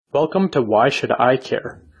Welcome to Why Should I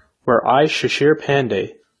Care, where I, Shashir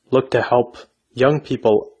Pandey, look to help young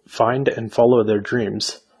people find and follow their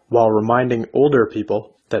dreams while reminding older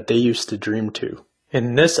people that they used to dream too.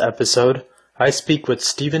 In this episode, I speak with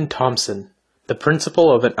Stephen Thompson, the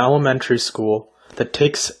principal of an elementary school that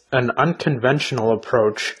takes an unconventional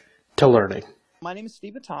approach to learning. My name is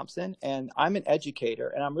Stephen Thompson, and I'm an educator,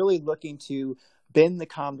 and I'm really looking to bend the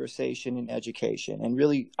conversation in education. And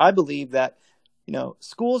really, I believe that,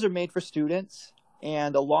 schools are made for students,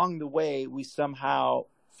 and along the way, we somehow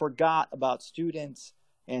forgot about students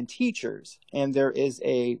and teachers. And there is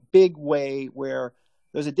a big way where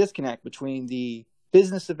there's a disconnect between the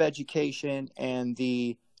business of education and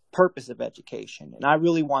the purpose of education. And I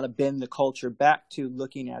really want to bend the culture back to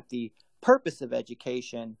looking at the purpose of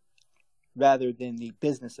education rather than the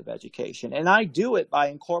business of education. And I do it by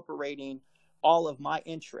incorporating all of my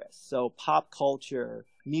interests. So pop culture,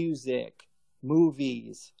 music,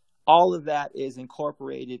 movies, all of that is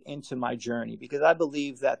incorporated into my journey because I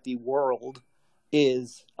believe that the world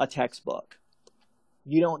is a textbook.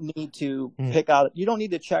 You don't need to you don't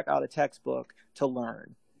need to check out a textbook to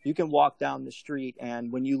learn. You can walk down the street,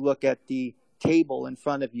 and when you look at the table in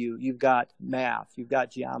front of you, you've got math, you've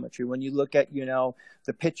got geometry. When you look at,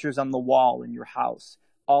 the pictures on the wall in your house,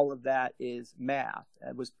 all of that is math.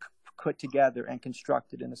 It was put together and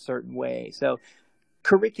constructed in a certain way. So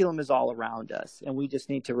curriculum is all around us, and we just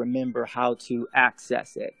need to remember how to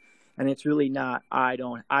access it. And it's really not, I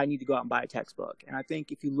need to go out and buy a textbook. And I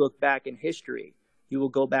think if you look back in history, you will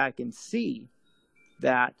go back and see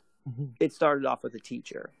that it started off with a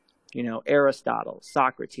teacher, Aristotle,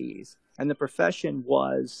 Socrates, and the profession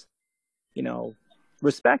was,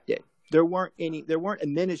 respected. There weren't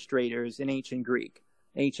administrators in ancient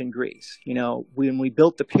Greece. When we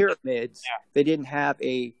built the pyramids, they didn't have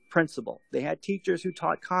a principal. They had teachers who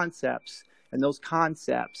taught concepts, and those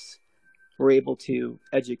concepts were able to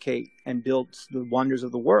educate and build the wonders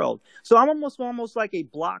of the world. So I'm almost like a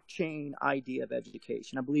blockchain idea of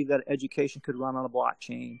education. I believe that education could run on a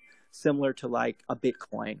blockchain similar to like a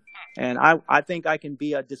Bitcoin. And I think I can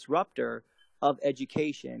be a disruptor of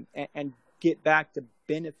education and get back to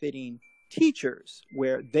benefiting teachers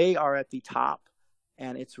where they are at the top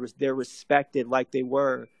and they're respected like they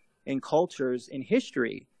were in cultures in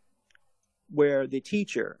history where the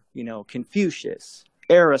teacher, Confucius,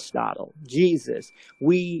 Aristotle, Jesus,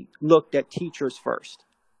 we looked at teachers first.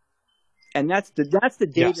 And that's the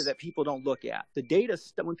data that people don't look at. The data,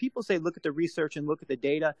 when people say look at the research and look at the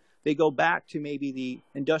data, they go back to maybe the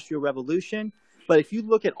Industrial Revolution. But if you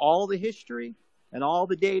look at all the history and all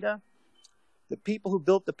the data, the people who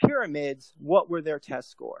built the pyramids, what were their test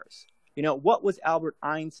scores? What was Albert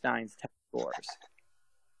Einstein's test scores?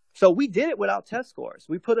 So we did it without test scores.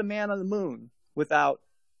 We put a man on the moon without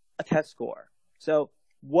a test score. So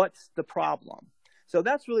what's the problem? So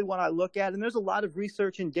that's really what I look at. And there's a lot of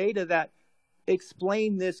research and data that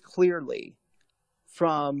explain this clearly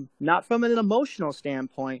not from an emotional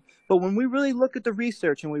standpoint, but when we really look at the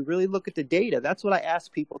research and we really look at the data, that's what I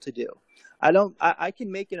ask people to do. I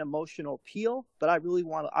can make an emotional appeal, but I really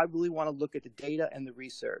want to look at the data and the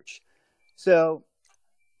research. So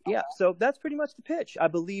that's pretty much the pitch. I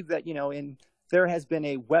believe that, there has been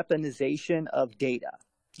a weaponization of data.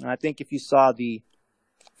 And I think if you saw the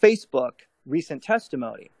Facebook recent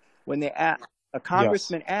testimony, when a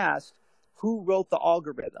congressman asked who wrote the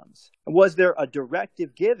algorithms, was there a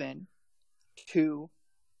directive given to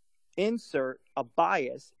insert a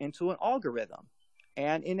bias into an algorithm?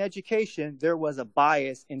 And in education, there was a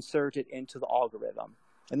bias inserted into the algorithm.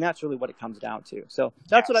 And that's really what it comes down to. So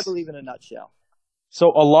that's what I believe in a nutshell.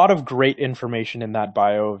 So a lot of great information in that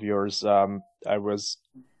bio of yours. I was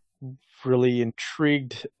really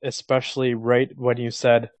intrigued, especially right when you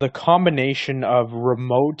said the combination of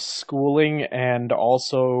remote schooling and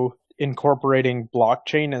also incorporating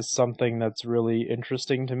blockchain is something that's really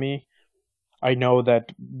interesting to me. I know that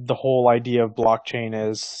the whole idea of blockchain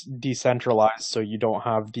is decentralized, so you don't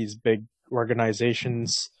have these big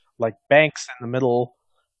organizations like banks in the middle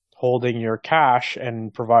holding your cash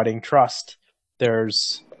and providing trust.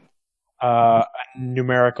 There's a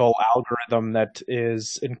numerical algorithm that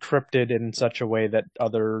is encrypted in such a way that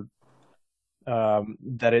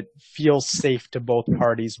that it feels safe to both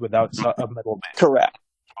parties without a middleman. Correct.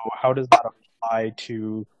 So how does that apply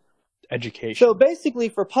to education? So basically,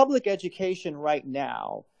 for public education right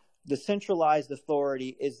now, the centralized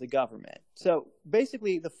authority is the government. So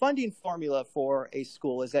basically, the funding formula for a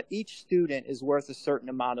school is that each student is worth a certain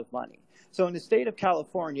amount of money. So in the state of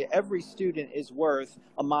California, every student is worth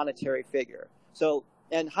a monetary figure. So,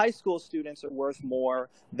 and high school students are worth more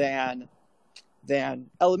than than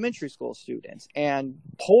elementary school students. And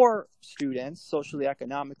poor students, socially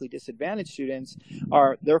economically disadvantaged students,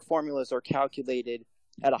 their formulas are calculated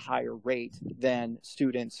at a higher rate than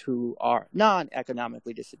students who are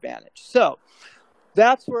non-economically disadvantaged. So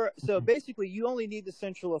basically you only need the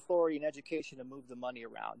central authority in education to move the money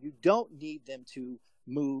around. You don't need them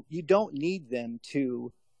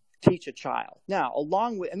to teach a child. Now,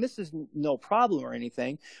 and this is no problem or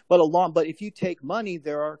anything, but if you take money,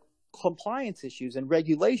 there are compliance issues and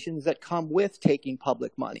regulations that come with taking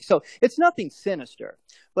public money. So it's nothing sinister,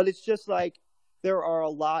 but it's just like there are a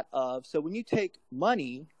lot of, so when you take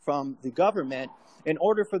money from the government, in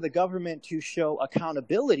order for the government to show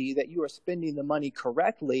accountability that you are spending the money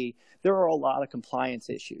correctly, there are a lot of compliance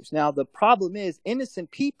issues. Now, the problem is innocent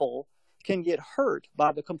people can get hurt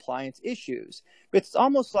by the compliance issues. It's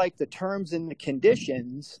almost like the terms and the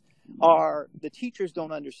conditions the teachers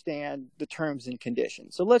don't understand the terms and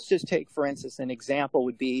conditions. So let's just take, for instance, an example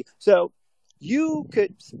would be,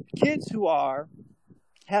 kids who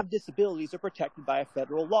have disabilities are protected by a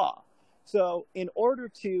federal law. So in order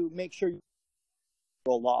to make sure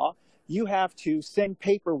federal law, you have to send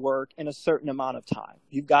paperwork in a certain amount of time.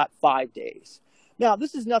 You've got 5 days. Now,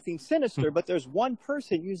 this is nothing sinister, but there's one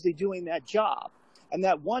person usually doing that job. And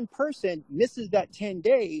that one person misses that 10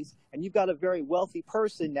 days, and you've got a very wealthy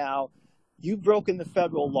person now. You've broken the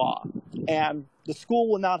federal law, and the school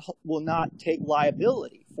will not take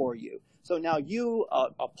liability for you. So now you,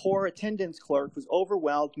 a poor attendance clerk who's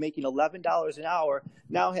overwhelmed, making $11 an hour,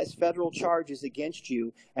 now has federal charges against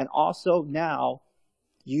you, and also now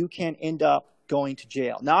you can end up going to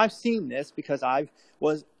jail. Now, I've seen this because I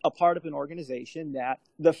was a part of an organization that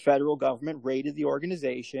the federal government raided the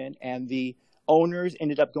organization, and the owners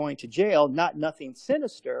ended up going to jail. Nothing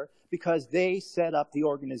sinister, because they set up the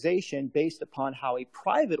organization based upon how a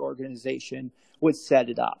private organization would set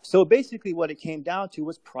it up. So basically what it came down to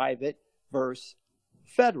was private versus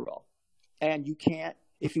federal. And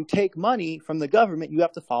if you take money from the government, you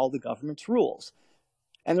have to follow the government's rules.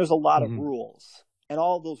 And there's a lot of rules, and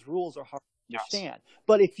all those rules are hard to understand.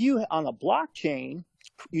 But if you, on a blockchain,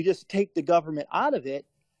 you just take the government out of it,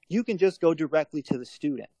 you can just go directly to the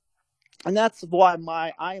student. And that's why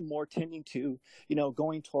I am more tending to,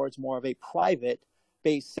 going towards more of a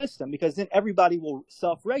private-based system, because then everybody will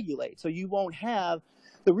self-regulate. So you won't have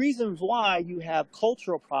the reasons why you have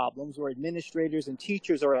cultural problems where administrators and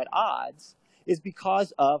teachers are at odds is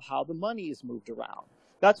because of how the money is moved around.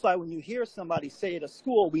 That's why when you hear somebody say at a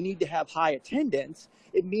school, we need to have high attendance,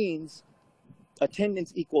 it means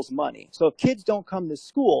attendance equals money. So if kids don't come to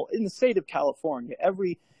school in the state of California,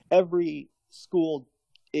 every school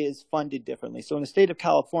is funded differently. So in the state of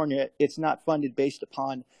California, it's not funded based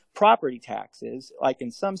upon property taxes like in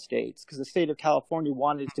some states, because the state of California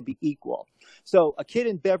wanted it to be equal. So a kid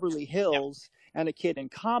in Beverly Hills and a kid in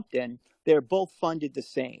Compton, they're both funded the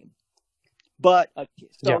same. But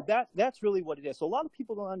that's really what it is. So a lot of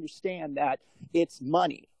people don't understand that it's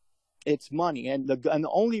money. It's money. And the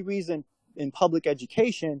only reason in public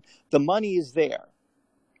education, the money is there.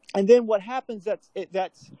 And then what happens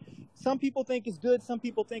that's some people think is good, some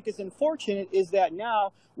people think is unfortunate, is that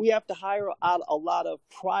now we have to hire out a lot of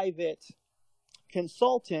private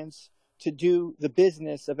consultants to do the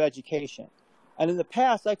business of education. And in the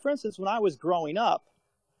past, like for instance, when I was growing up,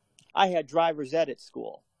 I had driver's ed at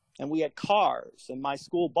school, and we had cars, and my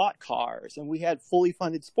school bought cars, and we had fully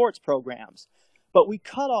funded sports programs. But we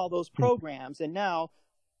cut all those programs, and now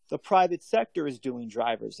the private sector is doing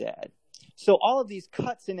driver's ed. So all of these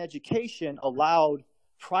cuts in education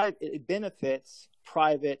it benefits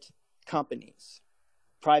private companies,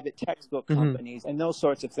 private textbook companies, and those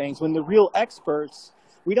sorts of things. When the real experts,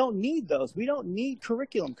 we don't need those. We don't need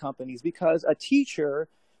curriculum companies, because a teacher,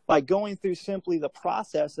 by going through simply the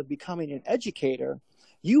process of becoming an educator,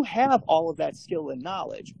 you have all of that skill and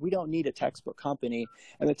knowledge. We don't need a textbook company.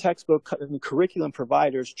 And the textbook and curriculum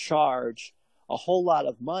providers charge a whole lot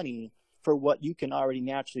of money for what you can already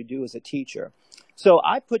naturally do as a teacher. So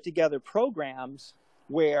I put together programs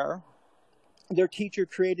where their teacher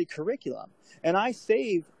created curriculum, and I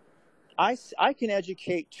can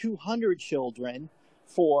educate 200 children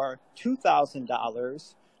for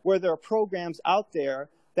 $2,000, where there are programs out there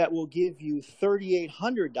that will give you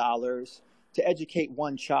 $3,800 to educate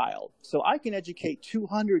one child. So I can educate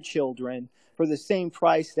 200 children for the same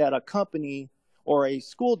price that a company or a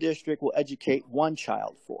school district will educate one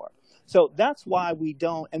child for. So that's why we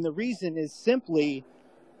don't, and the reason is simply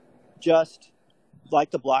just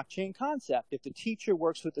like the blockchain concept. If the teacher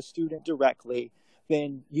works with the student directly,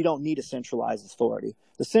 then you don't need a centralized authority.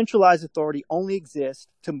 The centralized authority only exists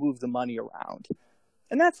to move the money around.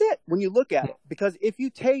 And that's it when you look at it. Because if you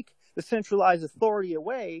take the centralized authority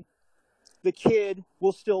away, the kid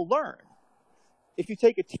will still learn. If you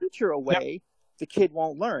take a teacher away, the kid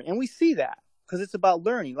won't learn. And we see that because it's about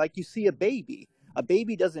learning. Like you see a baby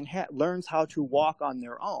doesn't learns how to walk on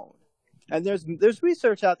their own. And there's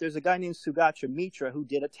research out there. There's a guy named Sugatra Mitra who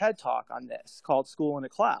did a TED Talk on this called School in the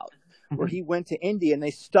Cloud, where he went to India and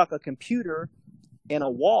they stuck a computer in a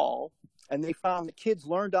wall and they found the kids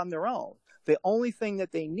learned on their own. The only thing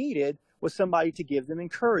that they needed was somebody to give them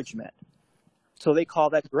encouragement. So they call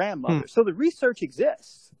that grandmother. So the research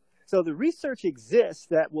exists. So the research exists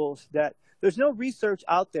that there's no research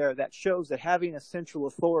out there that shows that having a central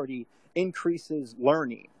authority increases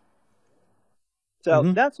learning.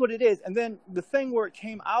 So that's what it is. And then the thing where it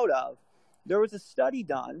came out of, there was a study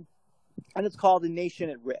done, and it's called A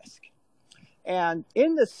Nation at Risk. And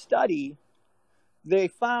in the study, they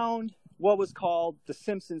found what was called the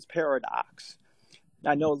Simpsons paradox.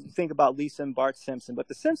 I know, think about Lisa and Bart Simpson, but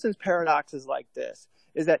the Simpsons paradox is like this,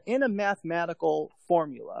 is that in a mathematical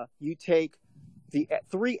formula, you take the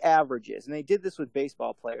three averages, and they did this with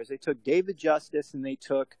baseball players. They took David Justice and they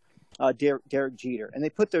took Derek Jeter, and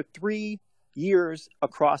they put their 3 years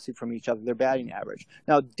across it from each other, their batting average.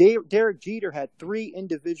 Now, Derek Jeter had 3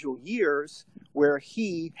 individual years where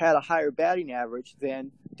he had a higher batting average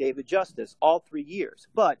than David Justice, all 3 years.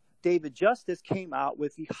 But David Justice came out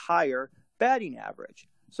with the higher batting average.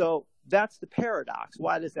 So that's the paradox.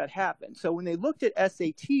 Why does that happen? So when they looked at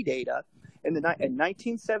SAT data in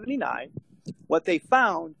 1979, what they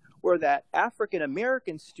found were that African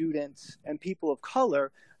American students and people of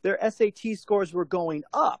color, their SAT scores were going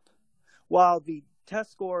up, while the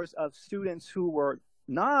test scores of students who were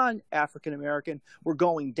non-African American were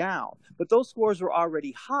going down. But those scores were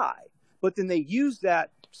already high. But then they used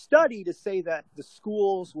that study to say that the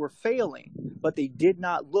schools were failing, but they did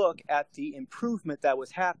not look at the improvement that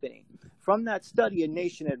was happening. From that study, A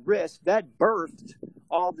Nation at Risk, that birthed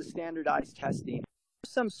all the standardized testing.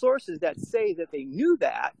 Some sources that say that they knew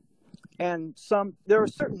that, and there are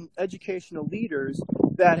certain educational leaders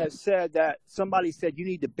that have said that somebody said you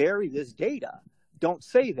need to bury this data. Don't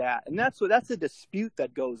say that. And that's a dispute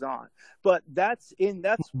that goes on. But that's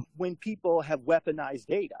when people have weaponized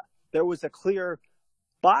data. There was a clear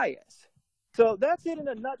bias. So that's it in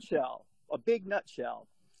a nutshell, a big nutshell,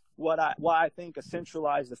 why I think a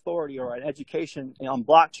centralized authority or an education on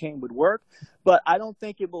blockchain would work. But I don't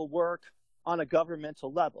think it will work on a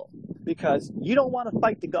governmental level, because you don't want to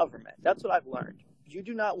fight the government. That's what I've learned. You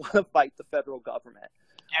do not want to fight the federal government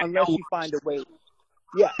unless you find a way.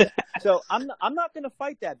 Yeah. So I'm not going to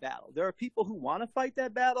fight that battle. There are people who want to fight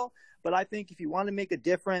that battle, but I think if you want to make a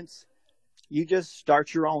difference, you just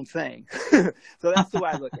start your own thing. So that's the way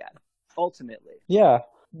I look at it, ultimately. Yeah.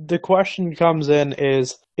 The question comes in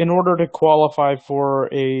order to qualify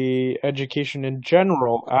for a education in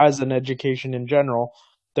general, as an education in general,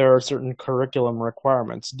 there are certain curriculum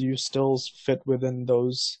requirements. Do you still fit within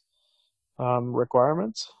those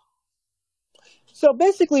requirements? So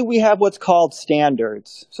basically, we have what's called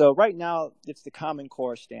standards. So right now, it's the Common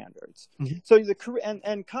Core standards. Mm-hmm. So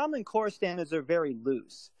and Common Core standards are very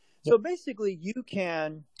loose. Yep. So basically,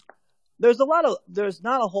 there's not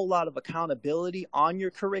a whole lot of accountability on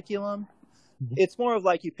your curriculum. Mm-hmm. It's more of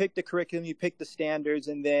like you pick the curriculum, you pick the standards,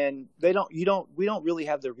 and then we don't really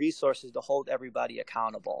have the resources to hold everybody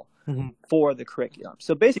accountable mm-hmm. for the curriculum.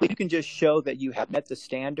 So basically, you can just show that you have met the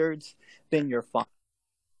standards, then you're fine.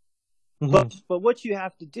 Mm-hmm. But what you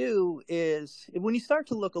have to do is, when you start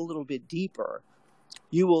to look a little bit deeper,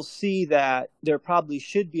 you will see that there probably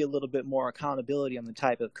should be a little bit more accountability on the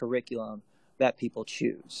type of curriculum that people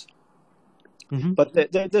choose. Mm-hmm.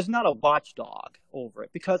 But there's not a watchdog over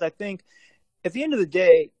it, because I think at the end of the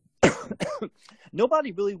day,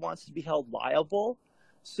 nobody really wants to be held liable,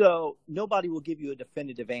 so nobody will give you a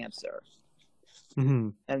definitive answer. Mm-hmm.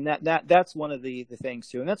 And that's one of the things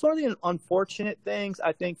too. And that's one of the unfortunate things,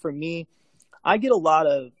 I think, for me. I get a lot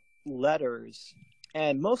of letters,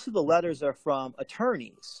 and most of the letters are from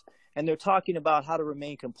attorneys, and they're talking about how to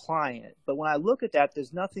remain compliant. But when I look at that,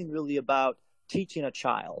 there's nothing really about teaching a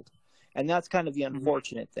child. And that's kind of the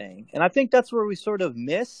unfortunate thing. And I think that's where we sort of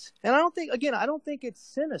miss. And I don't think it's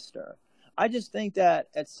sinister. I just think that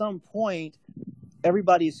at some point,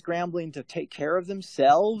 everybody's scrambling to take care of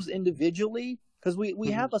themselves individually, because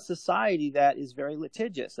we have a society that is very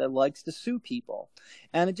litigious, that likes to sue people.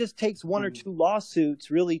 And it just takes one or two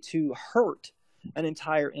lawsuits really to hurt an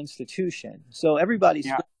entire institution. So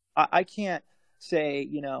I can't say,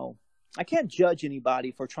 I can't judge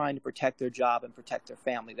anybody for trying to protect their job and protect their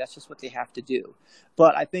family. That's just what they have to do.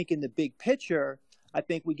 But I think in the big picture, I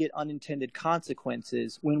think we get unintended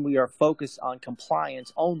consequences when we are focused on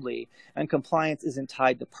compliance only, and compliance isn't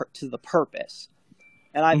tied to the purpose.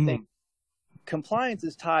 And I think compliance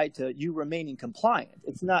is tied to you remaining compliant.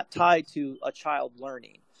 It's not tied to a child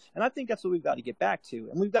learning. And I think that's what we've got to get back to,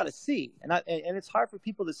 and we've got to see. And it's hard for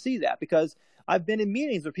people to see that, because I've been in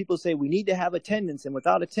meetings where people say we need to have attendance, and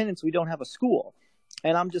without attendance, we don't have a school.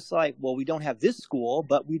 And I'm just like, well, we don't have this school,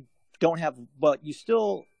 but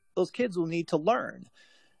those kids will need to learn.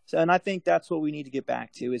 So, and I think that's what we need to get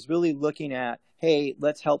back to, is really looking at, hey,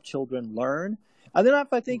 let's help children learn. And then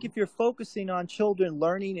I think if you're focusing on children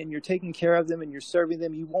learning and you're taking care of them and you're serving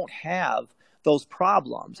them, you won't have those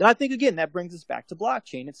problems. And I think, again, that brings us back to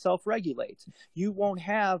blockchain. It self-regulates. You won't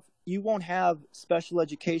have special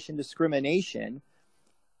education discrimination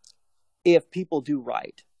if people do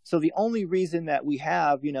right. So the only reason that we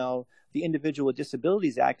have, the Individual with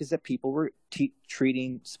Disabilities Act is that people were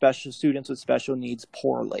treating special students with special needs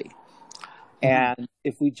poorly. And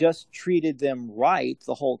if we just treated them right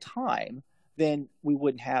the whole time, then we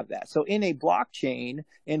wouldn't have that. So in a blockchain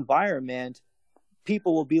environment,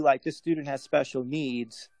 people will be like, this student has special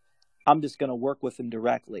needs, I'm just going to work with them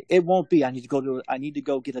directly. It won't be, I need to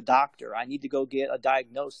go get a doctor. I need to go get a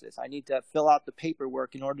diagnosis. I need to fill out the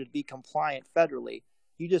paperwork in order to be compliant federally.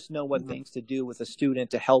 You just know what things to do with a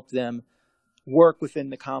student to help them work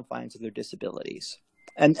within the confines of their disabilities.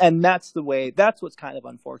 And that's what's kind of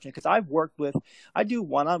unfortunate, because I do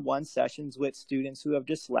one-on-one sessions with students who have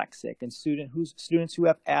dyslexic and students who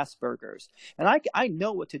have Asperger's. And I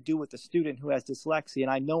know what to do with a student who has dyslexia,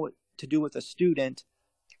 and I know what to do with a student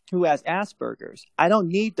who has Asperger's. I don't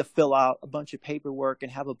need to fill out a bunch of paperwork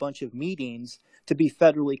and have a bunch of meetings to be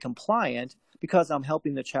federally compliant, because I'm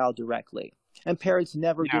helping the child directly. And parents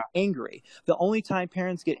never get angry. The only time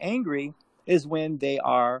parents get angry is when they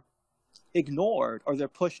are ignored or they're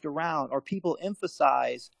pushed around, or people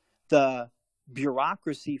emphasize the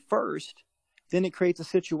bureaucracy first. Then it creates a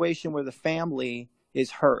situation where the family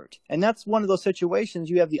is hurt. And that's one of those situations.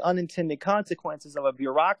 You have the unintended consequences of a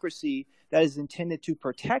bureaucracy that is intended to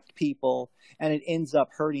protect people, and it ends up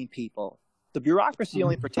hurting people. The bureaucracy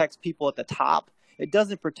only protects people at the top. It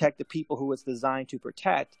doesn't protect the people who it's designed to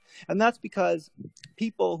protect. And that's because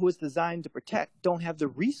people who it's designed to protect don't have the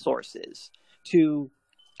resources to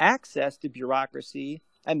access the bureaucracy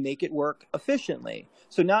and make it work efficiently.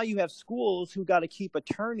 So now you have schools who got to keep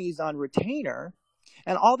attorneys on retainer,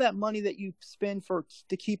 and all that money that you spend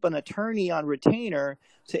to keep an attorney on retainer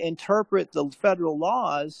to interpret the federal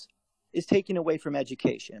laws is taken away from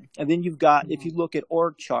education. And then you've got, if you look at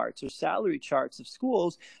org charts or salary charts of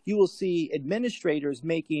schools, you will see administrators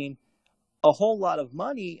making a whole lot of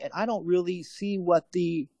money, and I don't really see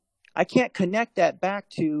I can't connect that back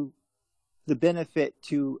to the benefit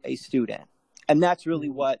to a student. And that's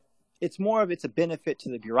really it's a benefit to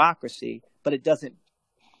the bureaucracy, but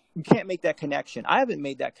you can't make that connection. I haven't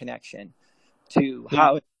made that connection to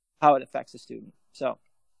how it affects a student. So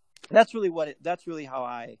that's really how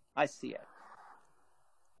I see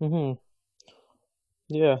it.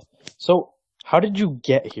 Yeah. So how did you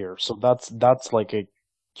get here? So that's like a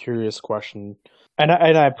curious question. And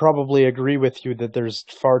I probably agree with you that there's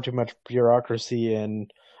far too much bureaucracy in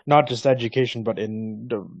not just education, but in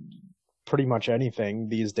pretty much anything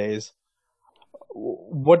these days.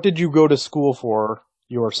 What did you go to school for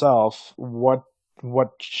yourself? What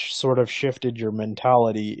sort of shifted your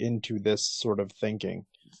mentality into this sort of thinking?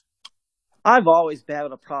 I've always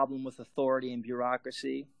had a problem with authority and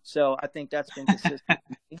bureaucracy, so I think that's been consistent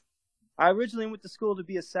with me. I originally went to school to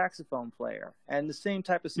be a saxophone player, and the same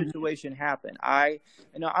type of situation happened. I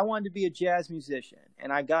wanted to be a jazz musician,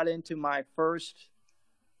 and I got into my first.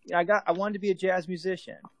 I wanted to be a jazz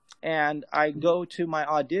musician, and I go to my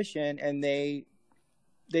audition, and they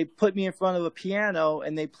put me in front of a piano,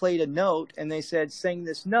 and they played a note, and they said, sing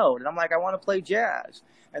this note. And I'm like, I want to play jazz.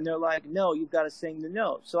 And they're like, no, you've got to sing the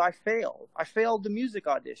note. So I failed. I failed the music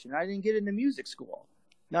audition. I didn't get into music school.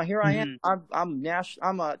 Now here I am.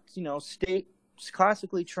 I'm a state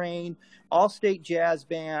classically trained, all-state jazz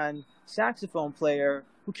band saxophone player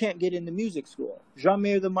who can't get into music school.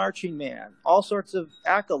 Jean-Mayer the Marching Man, all sorts of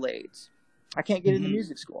accolades. I can't get into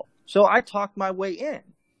music school. So I talked my way in.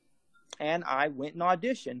 And I went and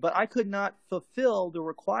auditioned, but I could not fulfill the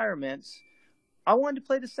requirements. I wanted to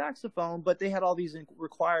play the saxophone, but they had all these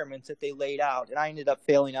requirements that they laid out, and I ended up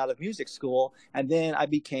failing out of music school. And then I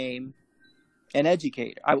became an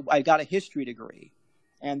educator. I got a history degree,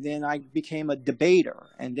 and then I became a debater,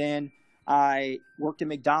 and then I worked at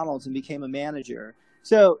McDonald's and became a manager.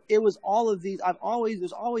 So it was all of these.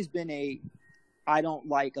 There's always been I don't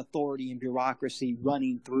like authority and bureaucracy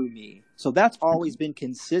running through me. So that's always been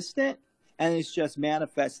consistent. And it's just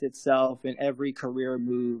manifested itself in every career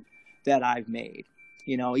move that I've made.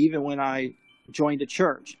 You know, even when I joined the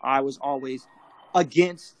church, I was always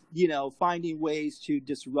against, you know, finding ways to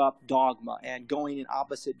disrupt dogma and going in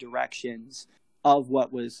opposite directions of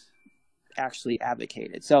what was actually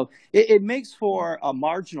advocated. So it makes for a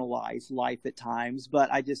marginalized life at times,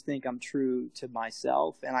 but I just think I'm true to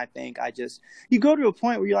myself. And I think you go to a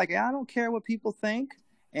point where you're like, I don't care what people think.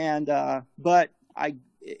 And, but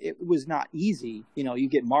it was not easy. You know, you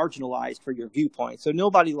get marginalized for your viewpoint. So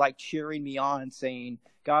nobody like cheering me on saying,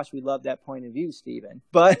 gosh, we love that point of view, Stephen.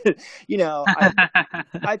 But, you know,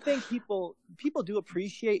 I think people do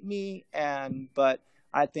appreciate me. But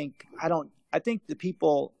I think the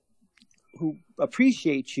people who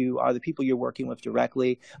appreciate you are the people you're working with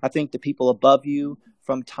directly. I think the people above you,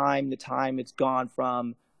 from time to time, it's gone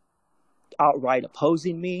from outright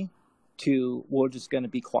opposing me to we're just going to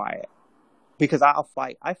be quiet, because I'll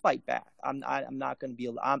fight. I fight back. I'm not going to be.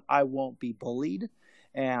 I won't be bullied,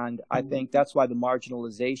 and I think that's why the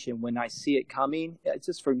marginalization, when I see it coming, it's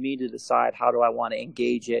just for me to decide how do I want to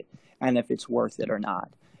engage it and if it's worth it or not.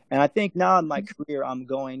 And I think now in my career, I'm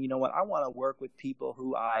going, you know what? I want to work with people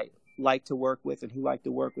who I like to work with and who like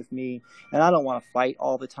to work with me, and I don't want to fight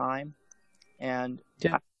all the time. And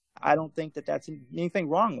I don't think that that's anything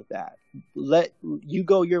wrong with that. Let you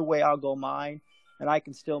go your way, I'll go mine, and I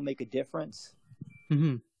can still make a difference.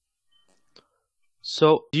 Mm-hmm.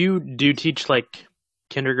 So do you teach like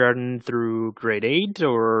kindergarten through grade 8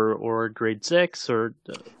 or grade 6 or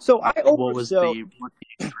so I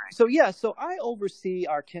oversee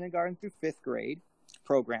our kindergarten through 5th grade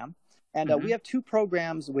program. And we have 2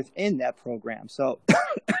 programs within that program. So,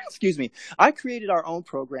 excuse me, I created our own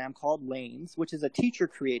program called Lanes, which is a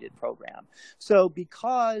teacher-created program. So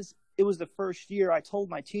because it was the first year, I told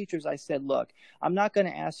my teachers, I said, look, I'm not going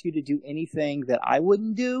to ask you to do anything that I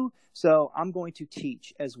wouldn't do, so I'm going to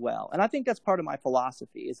teach as well. And I think that's part of my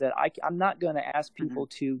philosophy, is that I'm not going to ask people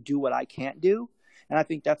to do what I can't do. And I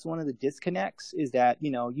think that's one of the disconnects, is that,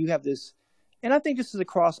 you know, you have this. And I think this is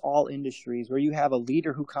across all industries, where you have a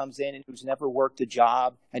leader who comes in and who's never worked a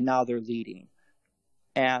job, and now they're leading.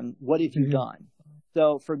 And what have you done?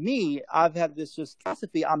 So for me, I've had this just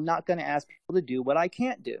philosophy. I'm not going to ask people to do what I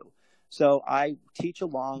can't do. So I teach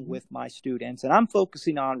along with my students, and I'm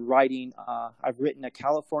focusing on writing. I've written a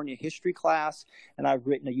California history class, and I've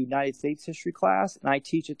written a United States history class, and I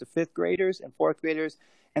teach it to 5th graders and 4th graders.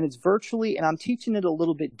 And it's virtually, and I'm teaching it a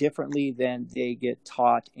little bit differently than they get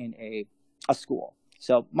taught in a school.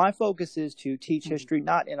 So my focus is to teach history,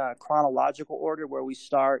 not in a chronological order where we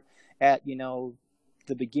start at, you know,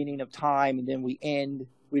 the beginning of time and then we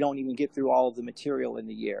don't even get through all of the material in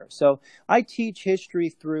the year. So I teach history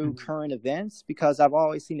through current events, because I've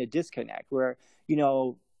always seen a disconnect where, you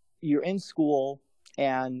know, you're in school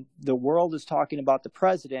and the world is talking about the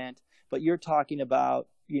president, but you're talking about,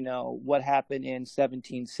 you know, what happened in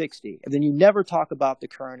 1760. And then you never talk about the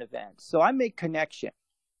current events. So I make connections.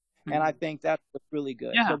 And I think that's really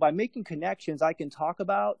good. Yeah. So by making connections, I can talk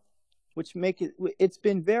about, it's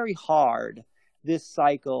been very hard this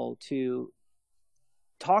cycle to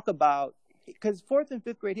talk about, because 4th and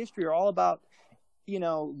 5th grade history are all about, you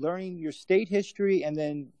know, learning your state history, and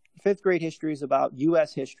then 5th grade history is about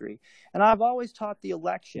U.S. history. And I've always taught the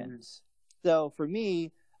elections. So for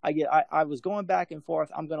me, I was going back and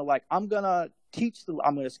forth. I'm just going to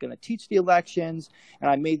teach the elections. And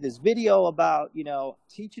I made this video about, you know,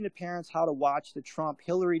 teaching the parents how to watch the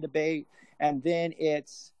Trump-Hillary debate. And then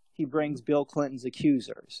he brings Bill Clinton's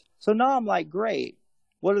accusers. So now I'm like, great.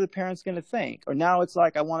 What are the parents going to think? Or now it's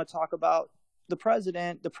like, I want to talk about the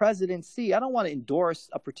presidency. I don't want to endorse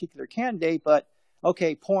a particular candidate, but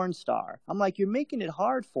okay, porn star. I'm like, you're making it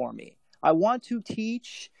hard for me. I want to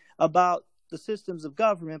teach about the systems of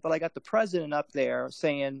government, but I got the president up there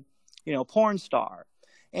saying, you know, porn star.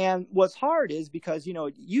 And what's hard is because, you know,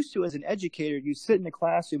 used to, as an educator, you sit in the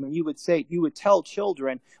classroom and you would tell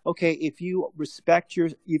children, okay, if you respect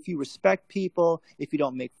people, if you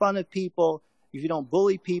don't make fun of people, if you don't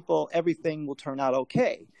bully people, everything will turn out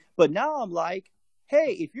okay. But now I'm like,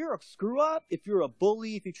 hey, if you're a screw up, if you're a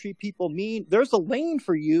bully, if you treat people mean, there's a lane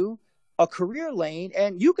for you, a career lane,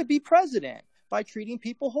 and you could be president by treating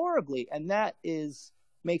people horribly. And that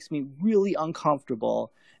makes me really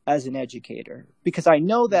uncomfortable as an educator, because I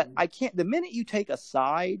know that I can't, the minute you take a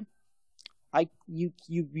side, you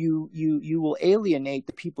will alienate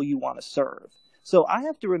the people you want to serve. So I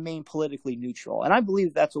have to remain politically neutral. And I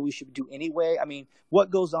believe that's what we should do anyway. I mean, what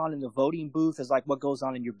goes on in the voting booth is like what goes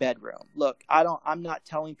on in your bedroom. Look, I'm not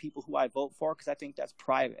telling people who I vote for, because I think that's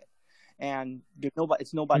private, and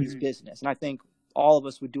it's nobody's business. And I think all of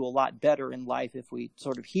us would do a lot better in life if we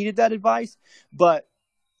sort of heeded that advice. But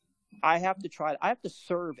I have to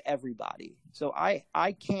serve everybody. So I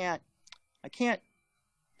can't,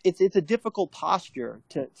 it's a difficult posture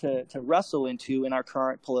to wrestle into in our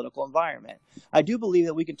current political environment. I do believe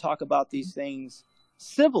that we can talk about these things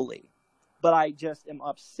civilly, but I just am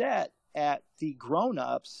upset at the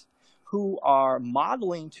grown-ups who are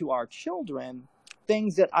modeling to our children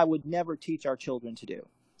things that I would never teach our children to do.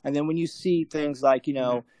 And then when you see things like,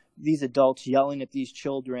 these adults yelling at these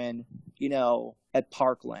children, at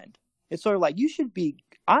Parkland, it's sort of like, you should be,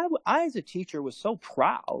 I as a teacher was so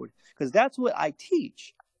proud because that's what I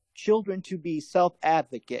teach children, to be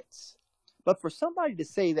self-advocates. But for somebody to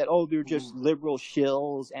say that, oh, they're just liberal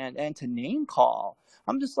shills and to name call,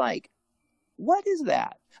 I'm just like, what is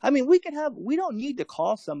that? I mean, we don't need to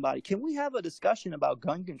call somebody. Can we have a discussion about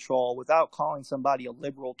gun control without calling somebody a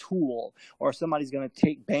liberal tool, or somebody's going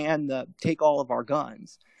to take all of our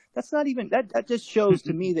guns? That's not even, that just shows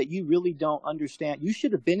to me that you really don't understand. You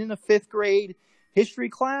should have been in a 5th grade history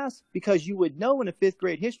class, because you would know in a 5th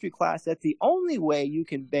grade history class that the only way you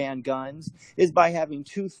can ban guns is by having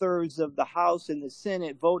 2/3 of the House and the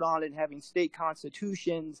Senate vote on it and having state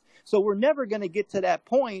constitutions. So we're never going to get to that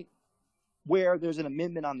point where there's an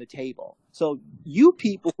amendment on the table. So you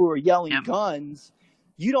people who are yelling guns,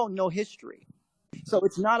 you don't know history. So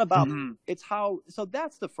it's not about, it's how, so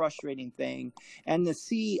that's the frustrating thing. And to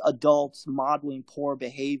see adults modeling poor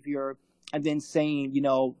behavior and then saying,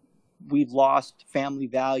 we've lost family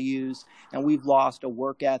values and we've lost a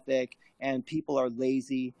work ethic and people are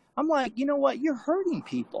lazy. I'm like, you know what? You're hurting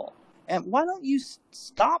people. And why don't you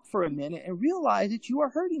stop for a minute and realize that you are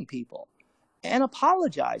hurting people and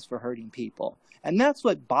apologize for hurting people? And that's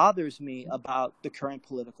what bothers me about the current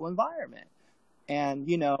political environment. And,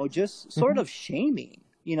 just sort of shaming,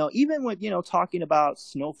 even with, talking about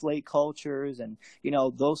snowflake cultures and,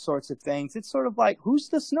 those sorts of things. It's sort of like, who's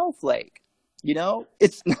the snowflake?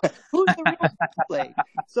 It's who's the real snowflake?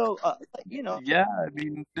 So, Yeah, I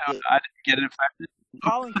mean, no, I didn't get it affected.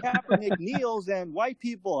 Colin Kaepernick kneels and white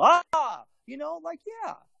people,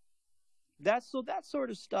 yeah. That sort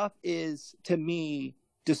of stuff is, to me,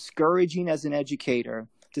 discouraging as an educator,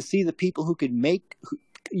 to see the people who could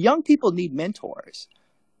young people need mentors.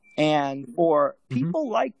 And for people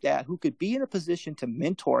like that who could be in a position to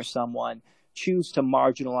mentor someone, choose to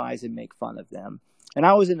marginalize and make fun of them. And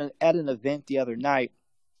I was at an event the other night,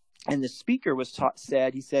 and the speaker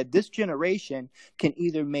he said, this generation can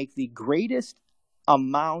either make the greatest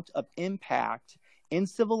amount of impact in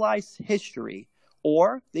civilized history,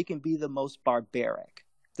 or they can be the most barbaric.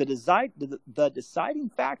 The deciding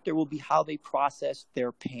factor will be how they process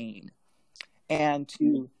their pain. And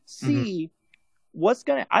to see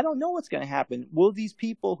I don't know what's going to happen. Will these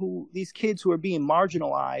kids who are being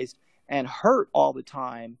marginalized and hurt all the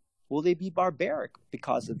time, will they be barbaric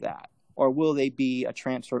because of that? Or will they be a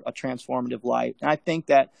transformative light? And I think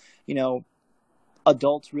that,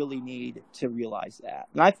 adults really need to realize that.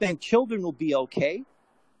 And I think children will be okay.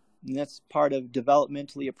 And that's part of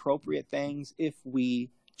developmentally appropriate things.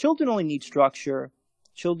 Children only need structure,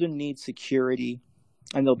 children need security,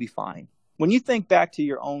 and they'll be fine. When you think back to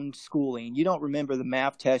your own schooling, you don't remember the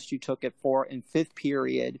math test you took in 5th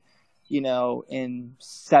period, in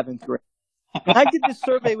 7th grade. And I did this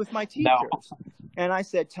survey with my teachers. And I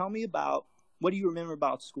said, tell me what do you remember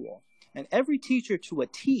about school? And every teacher to a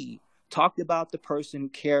T talked about the person who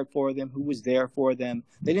cared for them, who was there for them.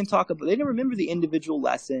 They didn't remember the individual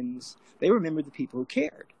lessons. They remembered the people who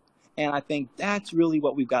cared. And I think that's really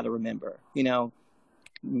what we've got to remember.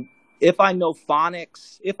 If I know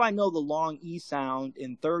phonics, if I know the long E sound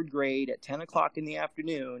in 3rd grade at 10 o'clock in the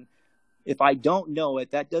afternoon, if I don't know it,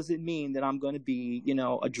 that doesn't mean that I'm going to be,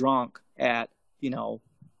 a drunk at,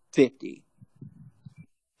 50.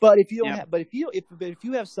 But if you don't if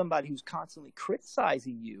you have somebody who's constantly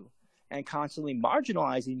criticizing you and constantly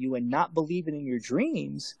marginalizing you and not believing in your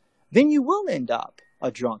dreams, then you will end up a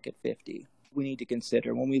drunk at 50. We need to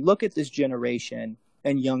consider when we look at this generation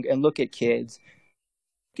and look at kids,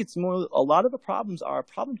 it's more, a lot of the problems are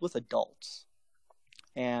problems with adults.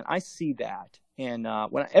 And I see that. And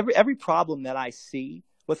when every problem that I see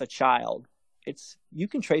with a child, you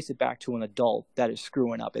can trace it back to an adult that is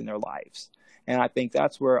screwing up in their lives. And I think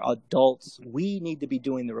that's where we need to be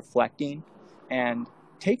doing the reflecting and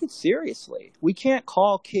take it seriously. We can't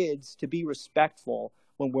call kids to be respectful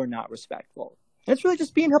when we're not respectful. And it's really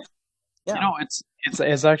just being helpful. Yeah.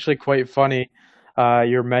 It's actually quite funny.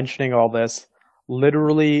 You're mentioning all this.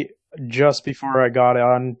 Literally, just before I got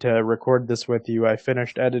on to record this with you, I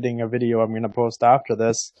finished editing a video I'm going to post after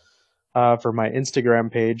this for my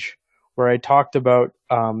Instagram page, where I talked about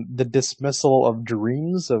the dismissal of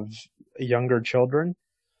dreams of younger children.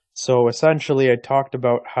 So essentially, I talked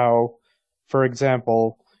about how, for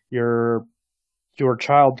example, your your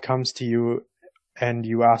child comes to you and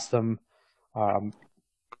you ask them, um,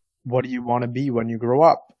 "What do you want to be when you grow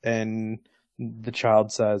up?" And the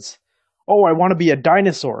child says, "Oh, I want to be a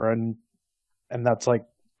dinosaur." And that's like,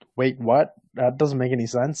 "Wait, what? That doesn't make any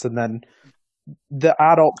sense." And then the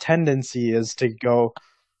adult tendency is to go,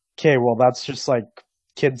 "Okay, well, that's just like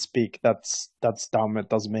kid speak. That's dumb. It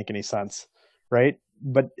doesn't make any sense, right?"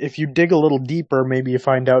 But if you dig a little deeper, maybe you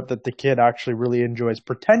find out that the kid actually really enjoys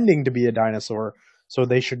pretending to be a dinosaur, so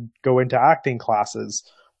they should go into acting classes.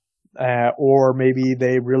 Or maybe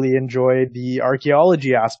they really enjoy the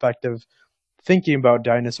archaeology aspect of thinking about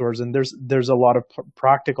dinosaurs, and there's a lot of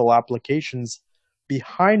practical applications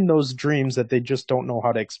behind those dreams that they just don't know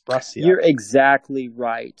how to express yet. You're exactly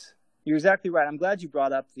right. You're exactly right. I'm glad you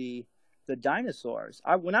brought up the dinosaurs.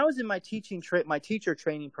 When I was in my my teacher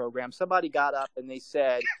training program, somebody got up and they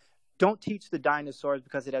said, "Don't teach the dinosaurs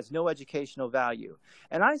because it has no educational value."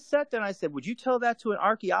 And I sat there and I said, "Would you tell that to an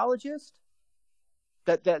archaeologist?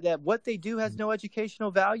 That what they do has no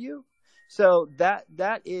educational value?" So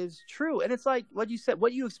that is true. And it's like what you said,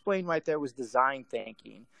 what you explained right there was design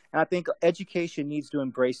thinking. And I think education needs to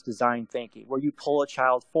embrace design thinking, where you pull a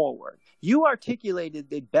child forward. You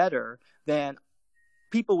articulated it better than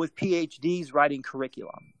people with PhDs writing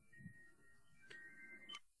curriculum.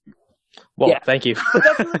 Well, thank you. But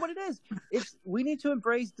that's really what it is. We need to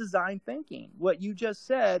embrace design thinking. What you just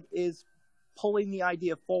said is pulling the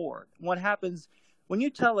idea forward. What happens when you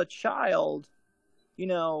tell a child,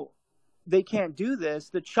 they can't do this,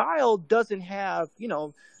 the child doesn't have,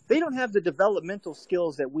 they don't have the developmental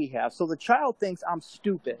skills that we have. So the child thinks I'm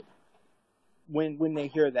stupid when they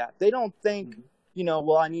hear that. They don't think,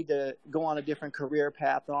 well, I need to go on a different career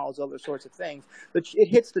path and all those other sorts of things. But it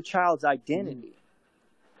hits the child's identity.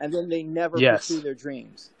 And then they never pursue their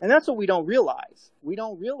dreams. And that's what we don't realize. We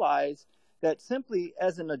don't realize that simply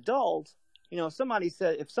as an adult, if somebody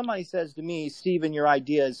says to me, "Stephen, your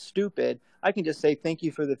idea is stupid," I can just say, "Thank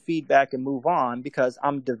you for the feedback," and move on, because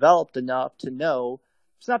I'm developed enough to know.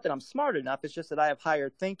 It's not that I'm smart enough. It's just that I have higher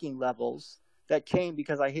thinking levels that came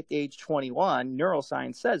because I hit the age 21.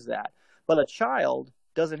 Neuroscience says that. But a child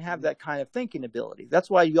doesn't have that kind of thinking ability. That's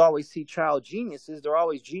why you always see child geniuses. They're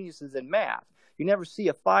always geniuses in math. You never see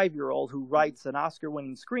a 5-year-old who writes an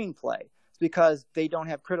Oscar-winning screenplay. It's because they don't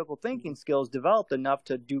have critical thinking skills developed enough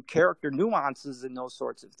to do character nuances and those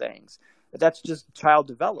sorts of things. That's just child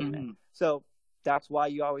development. Mm-hmm. So that's why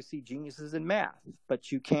you always see geniuses in math, but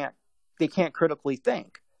they can't critically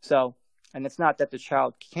think. So, and it's not that the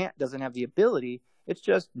child doesn't have the ability. It's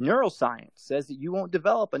just neuroscience says that you won't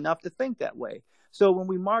develop enough to think that way. So when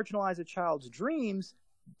we marginalize a child's dreams,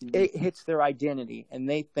 it hits their identity and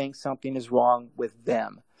they think something is wrong with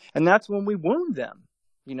them. And that's when we wound them,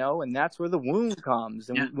 and that's where the wound comes.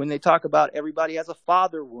 And when they talk about everybody has a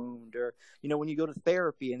father wound, or, when you go to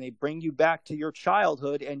therapy and they bring you back to your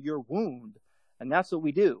childhood and your wound. And that's what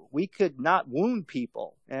we do. We could not wound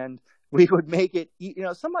people, and we would make it,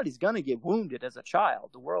 somebody's going to get wounded as a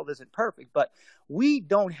child. The world isn't perfect, but we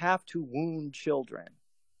don't have to wound children.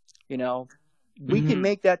 We can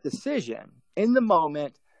make that decision in the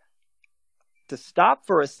moment to stop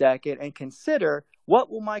for a second and consider, what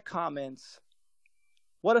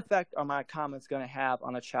effect are my comments going to have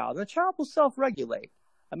on a child? And the child will self-regulate.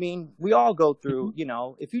 I mean, we all go through,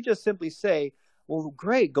 if you just simply say, "Well,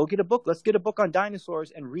 great, go get a book. Let's get a book on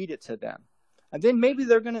dinosaurs," and read it to them. And then maybe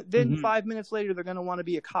they're going to, 5 minutes later, they're going to want to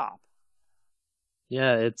be a cop.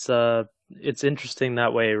 Yeah, it's interesting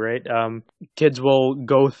that way, right? Kids will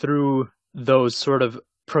go through those sort of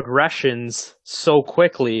progressions so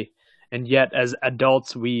quickly, and yet as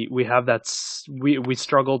adults we have we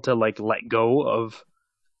struggle to let go of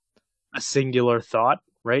a singular thought,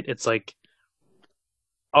 right? It's like,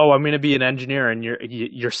 "Oh, I'm going to be an engineer," and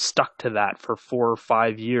you're stuck to that for 4 or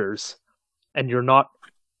 5 years, and you're not.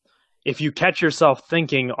 If you catch yourself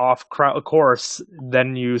thinking off course,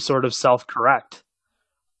 then you sort of self-correct.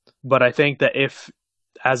 But I think that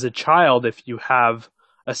as a child, if you have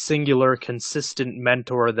a singular, consistent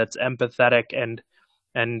mentor that's empathetic and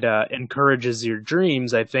encourages your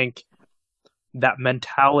dreams, I think that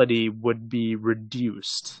mentality would be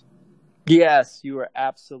reduced. Yes, you are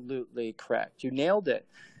absolutely correct. You nailed it.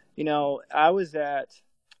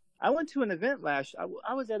 I went to an event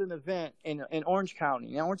I was at an event in Orange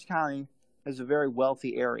County. Now, Orange County is a very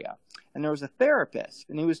wealthy area. And there was a therapist,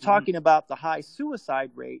 and he was talking about the high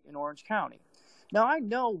suicide rate in Orange County. Now I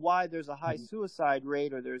know why there's a high suicide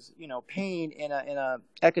rate, or there's, pain in a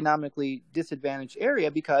economically disadvantaged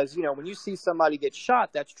area, because, when you see somebody get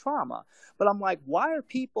shot, that's trauma. But I'm like, why are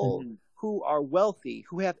people who are wealthy,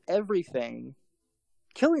 who have everything,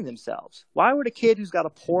 killing themselves? Why would a kid who's got a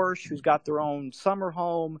Porsche, who's got their own summer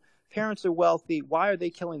home, parents are wealthy, why are they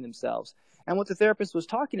killing themselves? And what the therapist was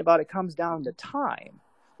talking about, it comes down to time.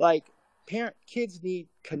 Like, kids need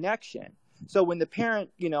connection. So when the parent,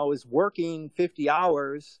 is working 50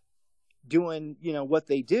 hours doing, what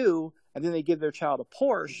they do, and then they give their child a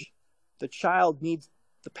Porsche, the child needs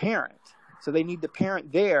the parent. So they need the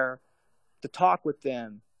parent there to talk with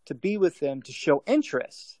them, to be with them, to show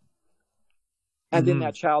interest. And then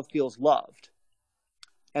that child feels loved.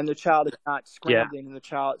 And the child is not scrambling, and the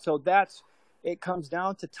child. So it comes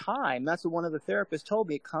down to time. That's what one of the therapists told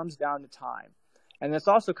me. It comes down to time. And that's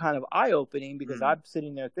also kind of eye-opening, because I'm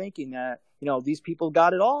sitting there thinking that, these people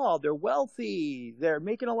got it all. They're wealthy. They're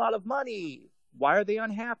making a lot of money. Why are they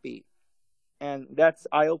unhappy? And that's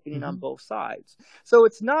eye-opening on both sides. So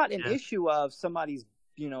it's not an issue of somebody's,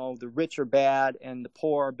 the rich are bad and the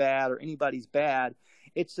poor are bad, or anybody's bad.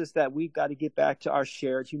 It's just that we've got to get back to our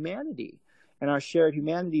shared humanity. And our shared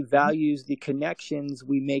humanity values the connections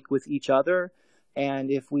we make with each other.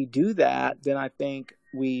 And if we do that, then I think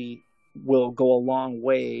we will go a long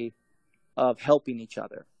way of helping each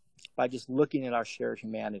other, by just looking at our shared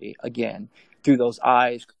humanity again through those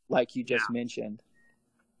eyes, like you just mentioned.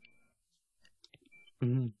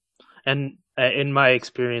 And in my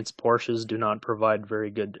experience, Porsches do not provide very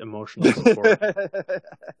good emotional support.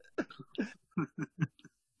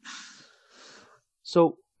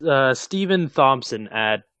 So, Stephen Thompson,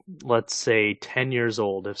 at, let's say, 10 years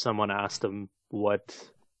old, if someone asked him what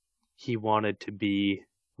he wanted to be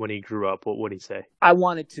when he grew up, what would he say? I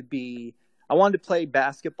wanted to play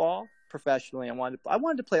basketball professionally. I wanted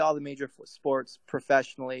to play all the major sports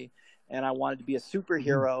professionally, and I wanted to be a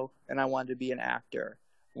superhero, and I wanted to be an actor.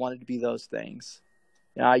 I wanted to be those things.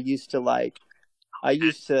 I used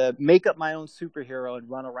to make up my own superhero and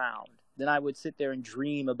run around. Then I would sit there and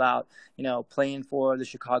dream about, playing for the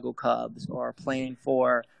Chicago Cubs, or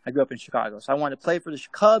I grew up in Chicago. So I wanted to play for the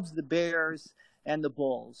Cubs, the Bears, and the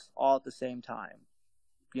Bulls all at the same time.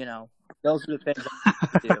 Those are the things I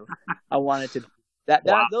wanted to do. I wanted to,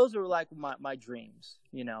 those are like my dreams,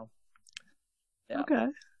 Yeah. Okay.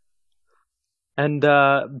 And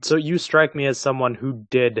so you strike me as someone who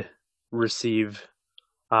did receive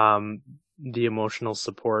the emotional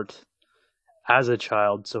support as a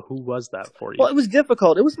child. So who was that for you? Well, it was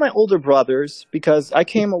difficult. It was my older brothers, because I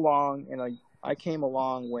came along, and I came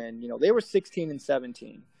along when, they were 16 and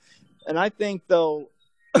 17. And I think, though,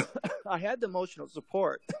 I had the emotional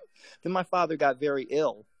support. Then my father got very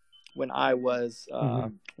ill when I was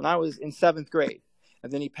in 7th grade,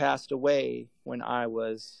 and then he passed away when I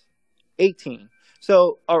was 18.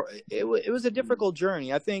 So it was a difficult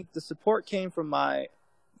journey. I think the support came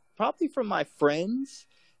probably from my friends.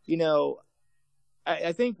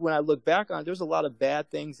 I think when I look back on it, there's a lot of bad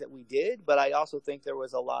things that we did, but I also think there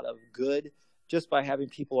was a lot of good just by having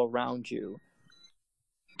people around you.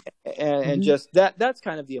 And just that's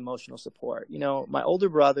kind of the emotional support. My older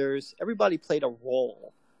brothers, everybody played a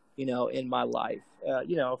role, in my life,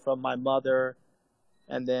 from my mother.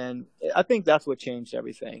 And then I think that's what changed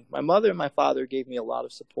everything. My mother and my father gave me a lot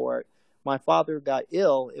of support. My father got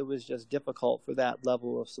ill. It was just difficult for that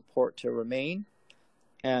level of support to remain.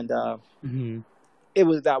 And that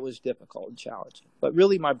was difficult and challenging. But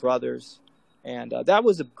really my brothers, and that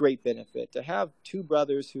was a great benefit to have two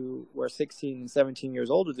brothers who were 16 and 17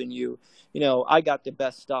 years older than you. I got the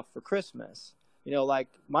best stuff for Christmas. Like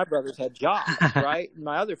my brothers had jobs, right?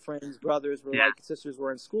 My other friends' brothers were sisters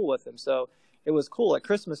were in school with them. So it was cool. At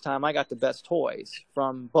Christmas time, I got the best toys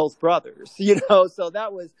from both brothers, so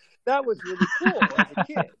that was really cool as a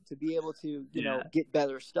kid to be able to, get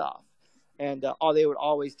better stuff. And they would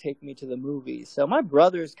always take me to the movies. So my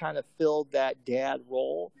brothers kind of filled that dad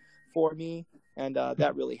role for me, and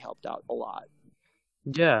that really helped out a lot.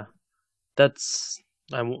 Yeah, that's,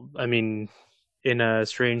 I mean, in a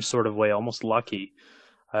strange sort of way, almost lucky.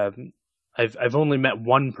 I've only met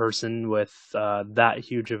one person with that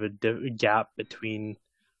huge of a gap between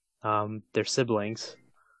their siblings,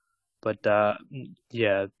 but that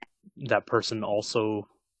person also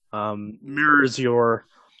mirrors your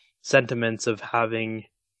sentiments of having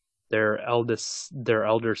their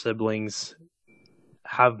elder siblings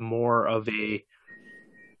have more of a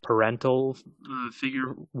parental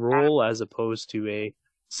figure role as opposed to a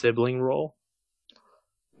sibling role.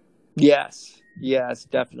 Yes,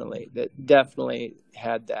 definitely. That definitely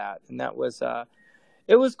had that, and that was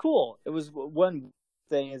it was cool. It was one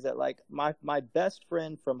thing is that like my best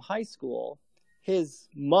friend from high school, his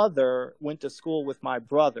mother went to school with my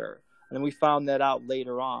brother. And we found that out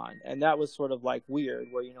later on. And that was sort of like weird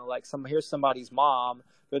where, like here's somebody's mom,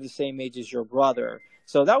 they're the same age as your brother.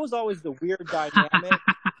 So that was always the weird dynamic.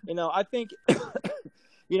 I think, it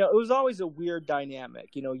was always a weird dynamic.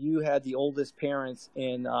 You had the oldest parents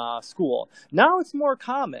in school. Now it's more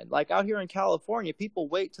common. Like out here in California, people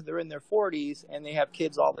wait till they're in their 40s and they have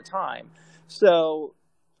kids all the time. So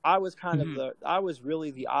I was I was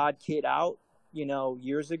really the odd kid out,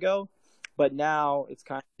 years ago. But now it's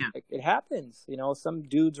kind of like it happens. Some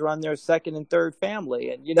dudes run their second and third family,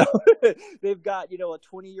 and they've got a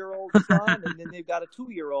 20-year-old son, and then they've got a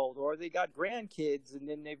 2-year-old, or they got grandkids, and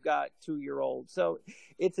then they've got 2-year-olds. So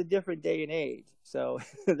it's a different day and age. So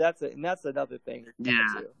that's another thing.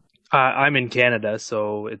 Yeah, I'm in Canada,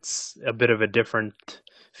 so it's a bit of a different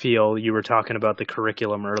feel. You were talking about the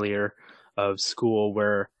curriculum earlier of school,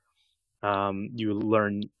 where you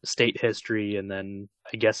learn state history, and then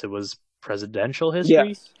I guess it was presidential history.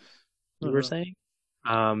 Yes. You were saying.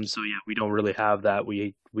 So yeah, we don't really have that.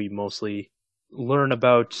 We mostly learn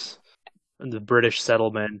about the British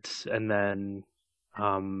settlement, and then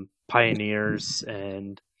pioneers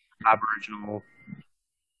and Aboriginal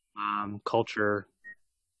culture,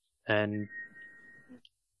 and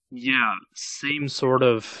yeah, same sort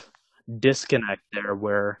of disconnect there,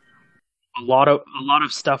 where a lot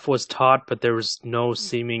of stuff was taught, but there was no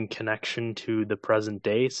seeming connection to the present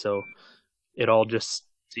day, so it all just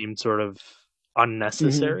seemed sort of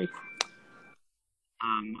unnecessary.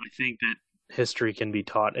 I think that history can be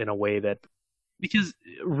taught in a way that, because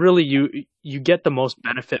really you get the most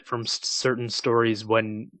benefit from certain stories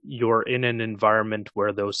when you're in an environment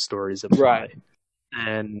where those stories apply. Right.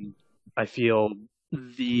 And I feel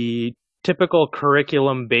the typical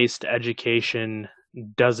curriculum-based education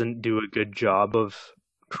doesn't do a good job of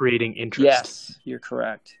creating interest. Yes, you're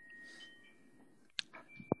correct.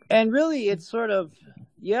 And really, it's sort of,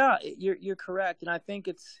 you're correct. And I think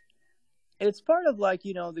it's part of like,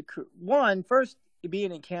 first,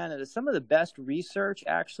 being in Canada, some of the best research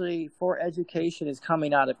actually for education is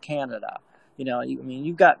coming out of Canada.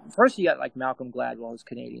 You got like Malcolm Gladwell, who's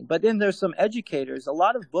Canadian, but then there's some educators, a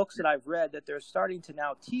lot of books that I've read that they're starting to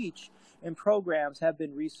now teach in programs have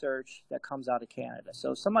been research that comes out of Canada.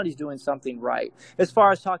 So somebody's doing something right as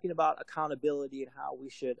far as talking about accountability and how we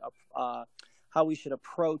should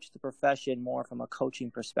approach the profession more from a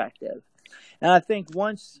coaching perspective. And I think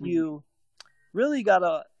once you really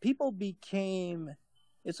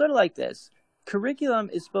it's sort of like this.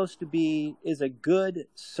 Curriculum is supposed to is a good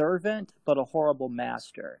servant, but a horrible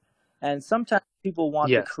master. And sometimes people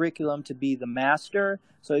want the curriculum to be the master.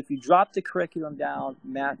 So if you drop the curriculum down,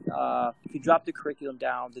 then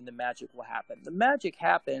the magic will happen. The magic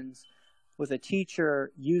happens with a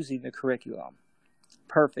teacher using the curriculum.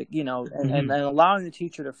 Perfect, and allowing the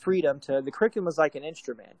teacher the freedom the curriculum is like an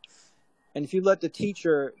instrument. And if you let the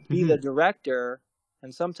teacher be the director,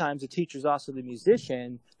 and sometimes the teacher's also the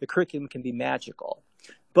musician, the curriculum can be magical.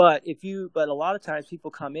 But a lot of times people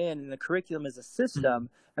come in and the curriculum is a system,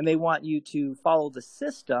 and they want you to follow the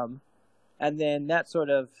system, and then that sort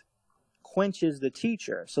of quenches the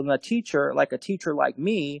teacher. So the teacher, like a teacher like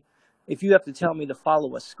me, if you have to tell me to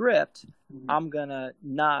follow a script, I'm gonna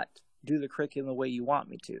not do the curriculum the way you want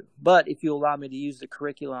me to. But if you allow me to use the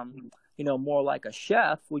curriculum, more like a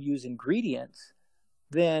chef would use ingredients,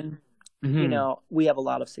 then we have a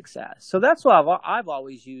lot of success. So that's why I've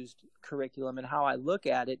always used curriculum, and how I look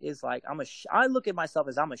at it is like I look at myself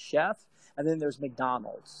as I'm a chef, and then there's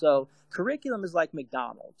McDonald's. So curriculum is like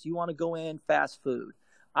McDonald's. You want to go in fast food.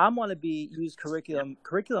 I want to use curriculum.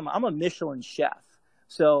 I'm a Michelin chef.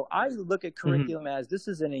 So I look at curriculum as this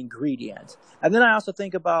is an ingredient. And then I also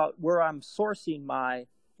think about where I'm sourcing my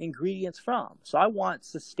ingredients from. So I want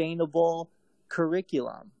sustainable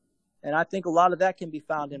curriculum. And I think a lot of that can be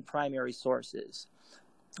found in primary sources.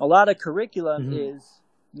 A lot of curriculum is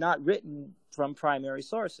not written from primary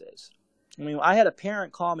sources. I had a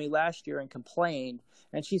parent call me last year and complained,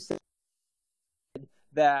 and she said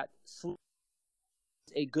that sleep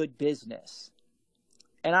is a good business.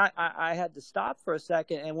 And I had to stop for a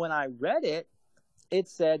second, and when I read it, it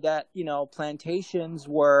said that, plantations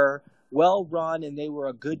were well run and they were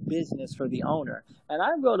a good business for the owner. And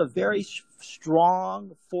I wrote a very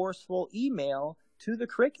strong, forceful email to the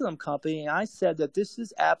curriculum company, and I said that this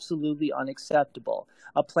is absolutely unacceptable.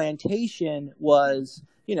 A plantation was,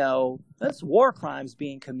 that's war crimes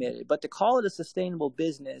being committed, but to call it a sustainable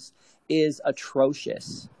business is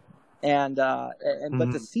atrocious. And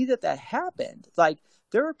but to see that happened, like,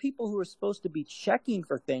 there are people who are supposed to be checking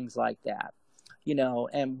for things like that,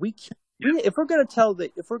 and we can't if we're going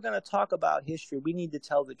to talk about history, we need to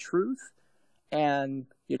tell the truth. And,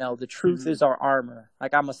 the truth is our armor.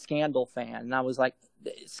 Like, I'm a Scandal fan, and I was like,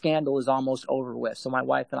 Scandal is almost over with. So my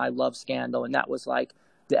wife and I love Scandal, and that was like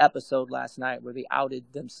the episode last night where they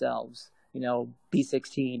outed themselves.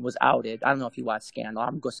 B16 was outed. I don't know if you watched Scandal.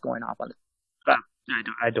 I'm just going off on the.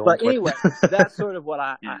 I don't. But anyway, that's sort of what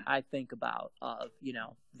I think about of,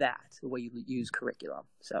 that, the way you use curriculum.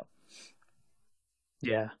 So.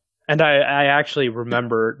 Yeah. And I actually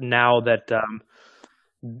remember now that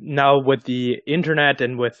now with the internet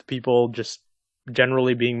and with people just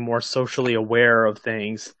generally being more socially aware of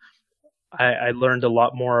things, I learned a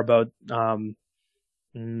lot more about the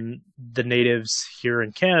natives here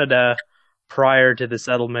in Canada prior to the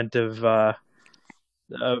settlement of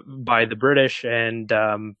by the British. And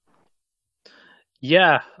I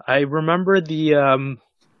remember the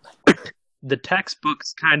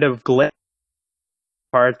textbooks kind of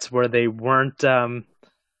parts where they weren't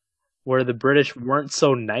where the British weren't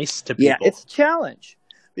so nice to people. Yeah, it's a challenge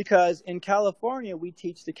because in California we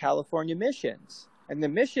teach the California missions, and the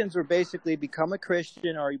missions were basically become a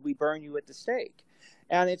Christian or we burn you at the stake.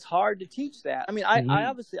 And it's hard to teach that. I mean, I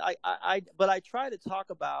obviously but I try to talk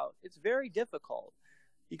about, it's very difficult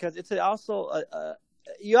because it's also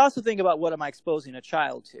you also think about, what am I exposing a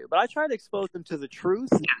child to? But I try to expose them to the truth,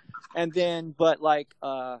 and then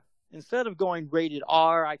instead of going rated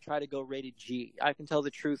R, I try to go rated G. I can tell the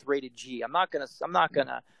truth rated G. I'm gonna say,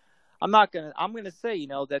 that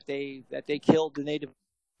they killed the Native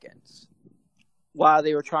Americans while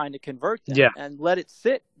they were trying to convert them, and let it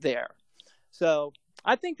sit there. So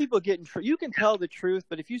I think people you can tell the truth,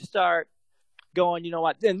 but if you start going, you know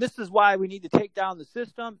what, then this is why we need to take down the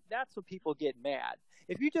system, that's when people get mad.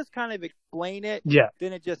 If you just kind of explain it,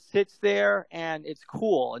 then it just sits there and it's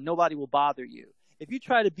cool and nobody will bother you. If you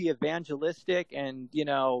try to be evangelistic and,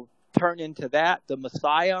 turn into the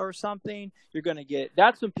Messiah or something,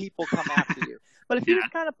 that's when people come after you. But if you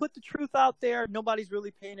just kind of put the truth out there, nobody's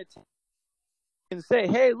really paying attention. You can say,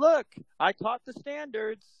 hey, look, I taught the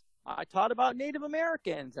standards. I taught about Native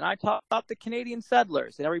Americans and I taught about the Canadian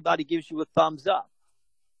settlers, and everybody gives you a thumbs up.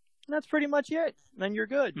 And that's pretty much it. And then you're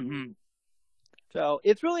good. Mm-hmm. So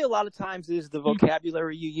it's really a lot of times is the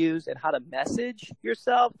vocabulary you use and how to message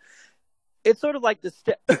yourself. It's sort of like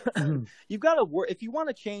you've got to work. If you want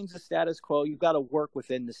to change the status quo, you've got to work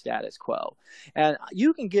within the status quo. And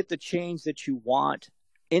you can get the change that you want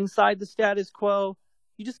inside the status quo.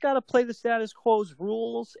 You just got to play the status quo's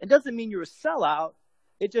rules. It doesn't mean you're a sellout.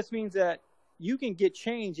 It just means that you can get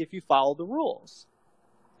change if you follow the rules.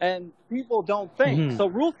 And people don't think. Mm-hmm. So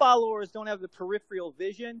rule followers don't have the peripheral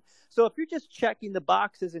vision. So if you're just checking the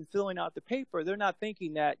boxes and filling out the paper, they're not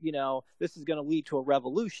thinking that, this is going to lead to a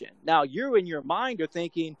revolution. Now, you in your mind are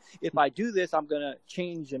thinking, if I do this, I'm going to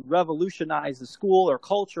change and revolutionize the school or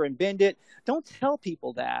culture and bend it. Don't tell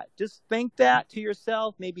people that. Just think that to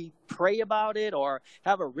yourself, maybe pray about it or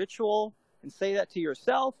have a ritual and say that to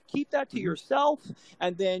yourself. Keep that to yourself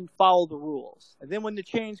and then follow the rules. And then when the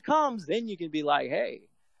change comes, then you can be like, hey,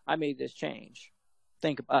 I made this change.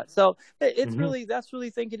 Think about it. So it's that's really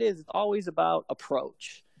think it is. It's always about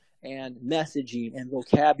approach and messaging and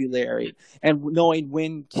vocabulary and knowing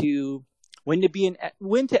when to I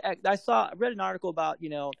read an article about,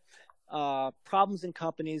 problems in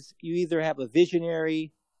companies. You either have a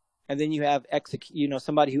visionary and then you have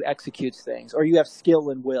somebody who executes things, or you have skill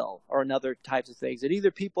and will, or another types of things. And either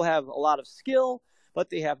people have a lot of skill, but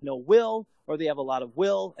they have no will, or they have a lot of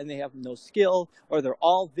will and they have no skill, or they're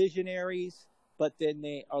all visionaries, but then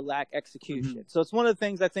they lack execution. Mm-hmm. So it's one of the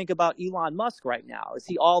things I think about Elon Musk right now. Is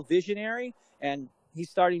he all visionary? And he's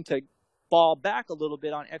starting to fall back a little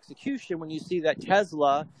bit on execution when you see that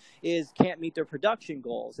Tesla can't meet their production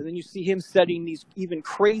goals. And then you see him setting these even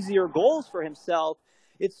crazier goals for himself.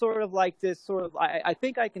 It's sort of like this I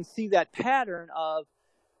think I can see that pattern of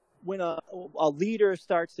when a leader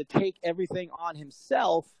starts to take everything on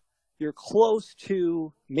himself, you're close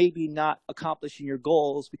to maybe not accomplishing your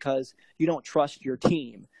goals because you don't trust your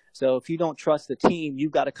team. So if you don't trust the team,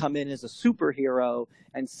 you've got to come in as a superhero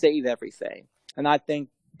and save everything. And I think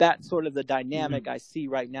that's sort of the dynamic I see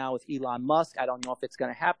right now with Elon Musk. I don't know if it's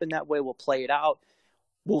going to happen that way. We'll play it out.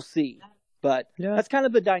 We'll see. But that's kind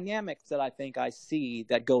of the dynamics that I think I see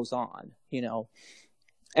that goes on,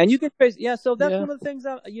 And you can face, so that's one of the things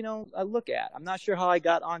that, I look at. I'm not sure how I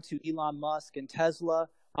got onto Elon Musk and Tesla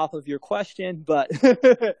off of your question, but,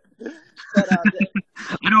 I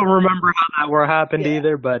don't remember how that happened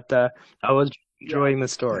either, but I was enjoying the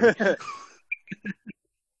story.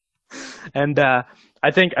 And I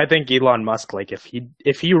think Elon Musk, like if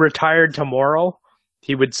he retired tomorrow,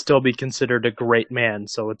 he would still be considered a great man.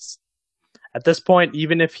 So it's at this point,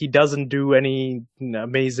 even if he doesn't do any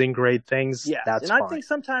amazing, great things, Yes, that's and I fine. think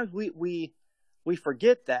sometimes we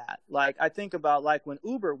forget that. Like I think about like when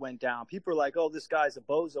Uber went down, people are like, "Oh, this guy's a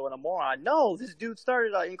bozo and a moron." No, this dude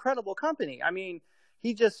started an incredible company. I mean,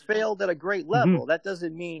 he just failed at a great Mm-hmm. level. That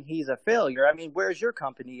doesn't mean he's a failure. I mean, where's your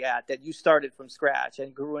company at that you started from scratch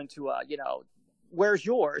and grew into a, where's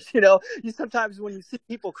yours? You sometimes when you see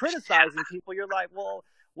people criticizing people, you're like, "Well,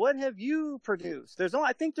 what have you produced?"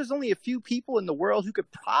 I think there's only a few people in the world who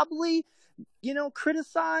could probably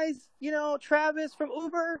criticize, Travis from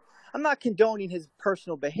Uber. I'm not condoning his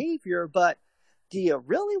personal behavior, but do you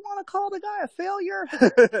really want to call the guy a failure?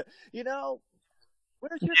 you know,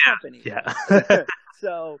 where's your company? Yeah.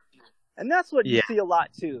 So, and that's what you Yeah. see a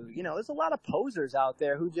lot too. There's a lot of posers out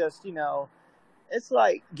there who just, it's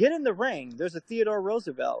like, get in the ring. There's a Theodore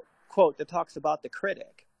Roosevelt quote that talks about the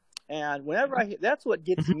critic. And whenever that's what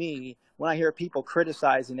gets Mhm. me when I hear people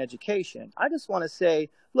criticizing education. I just want to say,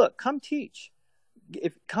 look, come teach.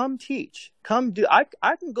 Come teach, come do. I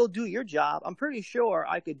can go do your job. I'm pretty sure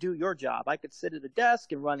I could do your job. I could sit at a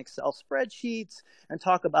desk and run Excel spreadsheets and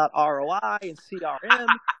talk about ROI and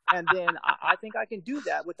CRM, and then I think I can do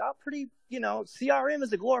that without CRM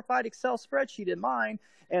is a glorified Excel spreadsheet in mine,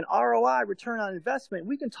 and ROI, return on investment.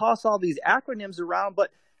 We can toss all these acronyms around,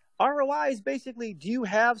 but ROI is basically, do you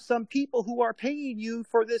have some people who are paying you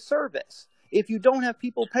for this service? If you don't have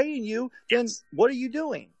people paying you, then Yes. what are you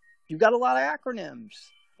doing? You've got a lot of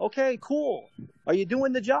acronyms. Okay, cool. Are you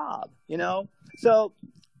doing the job? So,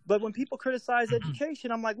 but when people criticize education,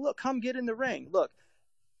 I'm like, look, come get in the ring. Look,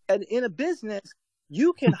 and in a business,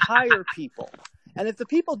 you can hire people. And if the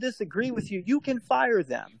people disagree with you, you can fire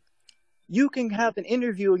them. You can have an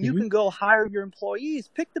interview and you Mm-hmm. can go hire your employees.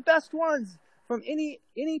 Pick the best ones from any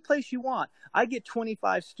place you want. I get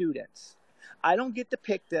 25 students. I don't get to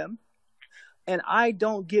pick them and I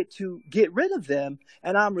don't get to get rid of them,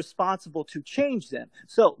 and I'm responsible to change them.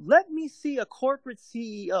 So let me see a corporate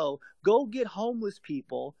CEO go get homeless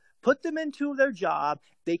people, put them into their job.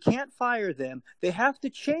 They can't fire them. They have to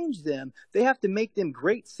change them. They have to make them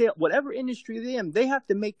great sale, whatever industry they're in. They have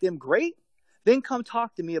to make them great. Then come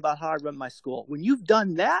talk to me about how I run my school. When you've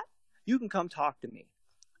done that, you can come talk to me.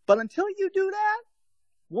 But until you do that,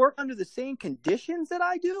 work under the same conditions that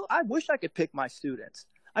I do, I wish I could pick my students.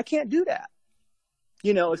 I can't do that.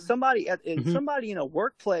 If Mm-hmm. somebody in a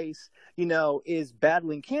workplace, is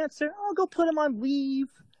battling cancer, I'll go put them on leave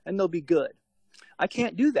and they'll be good. I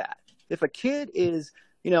can't do that. If a kid is,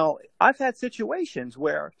 I've had situations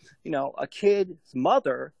where, a kid's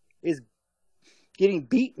mother is getting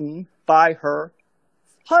beaten by her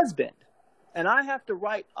husband, and I have to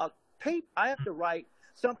write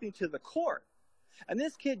something to the court, and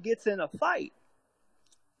this kid gets in a fight,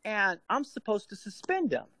 and I'm supposed to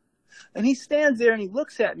suspend him. And he stands there and he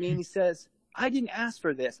looks at me and he says, I didn't ask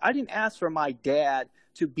for this. I didn't ask for my dad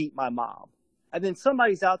to beat my mom. And then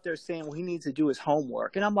somebody's out there saying, well, he needs to do his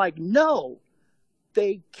homework. And I'm like, no,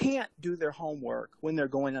 they can't do their homework when they're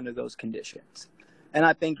going under those conditions. And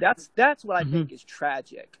I think that's what I Mm-hmm. think is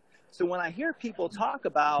tragic. So when I hear people talk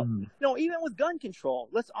about, even with gun control,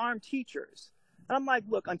 let's arm teachers. And I'm like,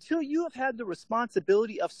 look, until you have had the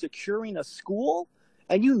responsibility of securing a school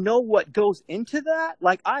and you know what goes into that,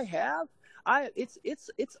 like I have,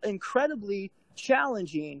 it's incredibly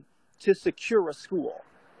challenging to secure a school.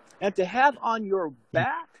 And to have on your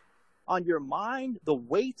back, on your mind, the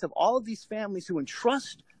weight of all of these families who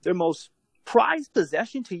entrust their most prized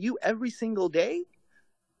possession to you every single day,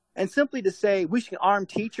 and simply to say we should arm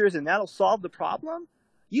teachers and that'll solve the problem,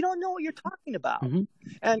 you don't know what you're talking about. Mm-hmm.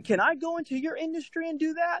 And can I go into your industry and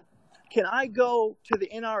do that? Can I go to the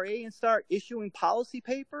NRA and start issuing policy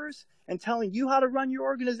papers and telling you how to run your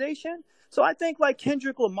organization? So I think, like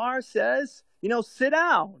Kendrick Lamar says, sit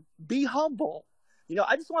down, be humble.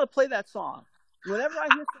 I just want to play that song. Whenever I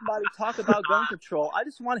hear somebody talk about gun control, I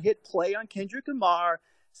just want to hit play on Kendrick Lamar,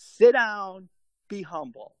 sit down, be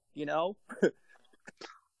humble. I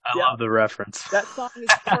Yeah. love the reference. That song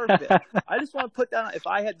is perfect. I just want to put that on. If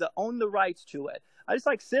I had to own the rights to it, I just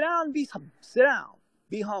like sit down, be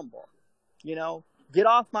humble. Get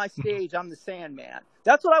off my stage. I'm the Sandman.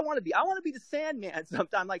 That's what I want to be. I want to be the Sandman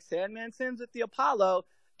sometime, like Sandman sings at the Apollo.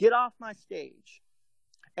 Get off my stage.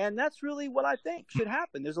 And that's really what I think should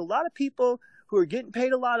happen. There's a lot of people who are getting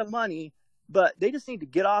paid a lot of money, but they just need to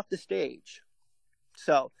get off the stage.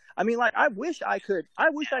 So, I mean, like, I wish I could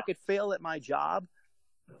fail at my job.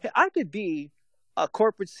 I could be a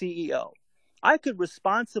corporate CEO. I could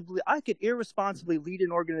irresponsibly lead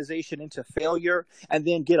an organization into failure and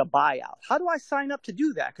then get a buyout. How do I sign up to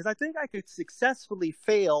do that? Because I think I could successfully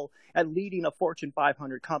fail at leading a Fortune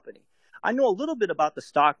 500 company. I know a little bit about the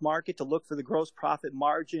stock market to look for the gross profit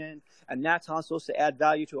margin, and that's how I'm supposed to add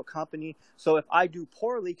value to a company. So if I do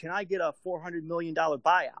poorly, can I get a $400 million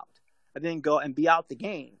buyout and then go and be out the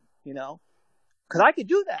game, you know? Because I could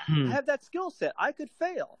do that. I have that skill set. I could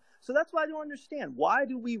fail. So that's why I don't understand. Why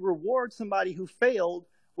do we reward somebody who failed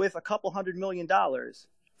with a couple $100 million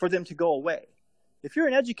for them to go away? If you're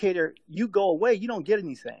an educator, you go away, you don't get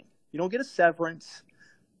anything. You don't get a severance.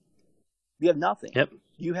 You have nothing. Yep.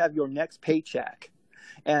 You have your next paycheck.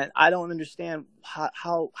 And I don't understand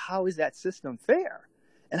how is that system fair?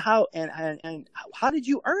 And how did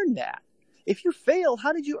you earn that? If you failed,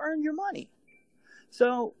 how did you earn your money?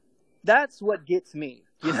 So that's what gets me,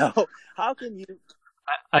 you know. How can you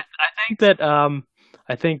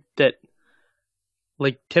I think that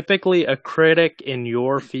like typically a critic in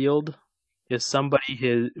your field is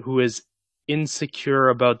somebody who is insecure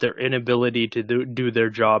about their inability to do their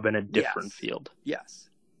job in a different field. Yes.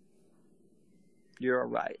 You're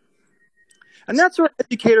right. And that's where an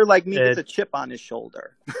educator like me gets a chip on his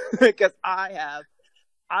shoulder. Because I have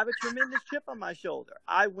a tremendous chip on my shoulder.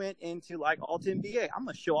 I went into like Alta MBA. I'm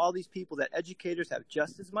going to show all these people that educators have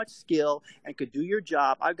just as much skill and could do your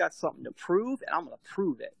job. I've got something to prove, and I'm going to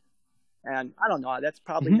prove it. And I don't know, that's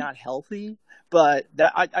probably not healthy, but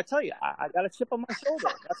I tell you, I got a chip on my shoulder.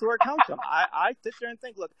 That's where it comes from. I sit there and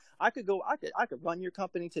think, look, I could run your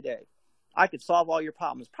company today. I could solve all your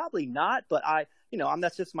problems. Probably not, but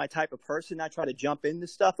that's just my type of person. I try to jump into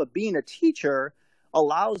stuff, but being a teacher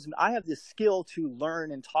allows me, I have this skill to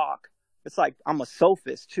learn and talk. It's like I'm a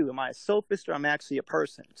sophist too. Am I a sophist or I'm actually a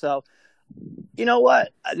person? So, you know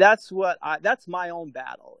what? That's my own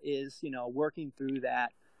battle is, working through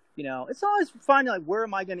that. It's always finding like, where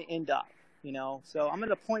am I going to end up? So I'm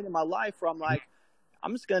at a point in my life where I'm like,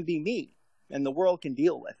 I'm just going to be me and the world can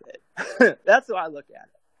deal with it. That's how I look at it.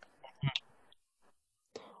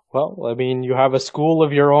 Well, I mean, you have a school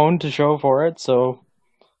of your own to show for it. So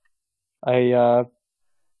I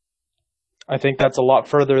think that's a lot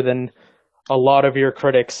further than a lot of your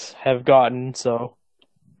critics have gotten. So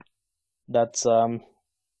that's a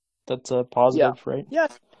positive, right?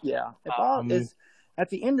 Yes. Yeah. At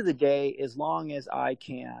the end of the day, as long as I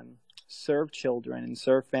can serve children and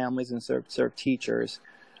serve families and serve teachers,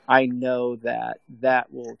 I know that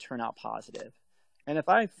will turn out positive. And if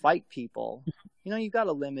I fight people, you've got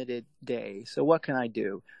a limited day. So what can I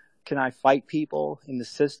do? Can I fight people in the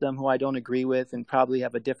system who I don't agree with and probably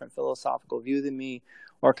have a different philosophical view than me?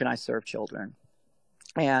 Or can I serve children?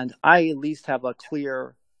 And I at least have a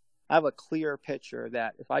clear picture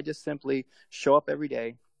that if I just simply show up every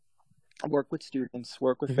day, work with students,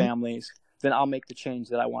 work with families, then I'll make the change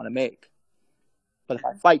that I want to make. But if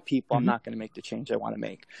I fight people, I'm not going to make the change I want to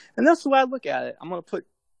make. And that's the way I look at it. I'm going to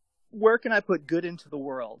where can I put good into the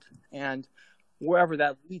world? And wherever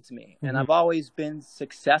that leads me. And I've always been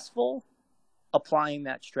successful applying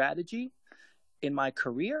that strategy in my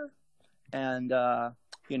career. And, now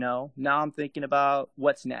I'm thinking about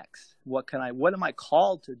what's next. What am I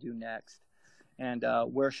called to do next? And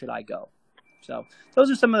where should I go? So those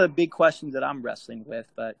are some of the big questions that I'm wrestling with.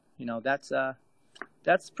 But,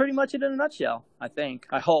 that's pretty much it in a nutshell, I think.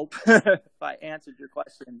 I hope if I answered your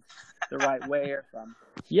question the right way or from.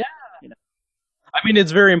 Yeah. I mean,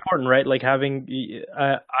 it's very important, right? Like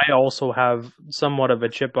I also have somewhat of a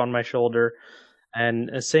chip on my shoulder and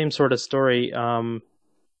the same sort of story.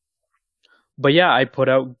 But yeah, I put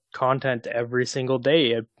out content every single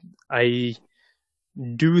day. I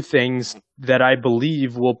do things that I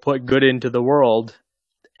believe will put good into the world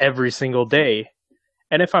every single day.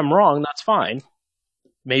 And if I'm wrong, that's fine.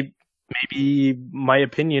 Maybe my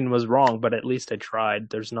opinion was wrong, but at least I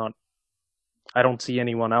tried. I don't see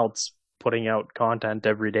anyone else putting out content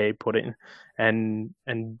every day, and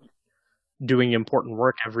doing important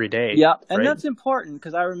work every day. Yeah, and right? That's important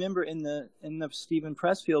because I remember in the Stephen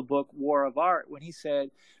Pressfield book, War of Art, when he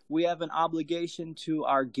said we have an obligation to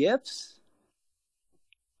our gifts,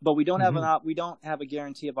 but we don't have a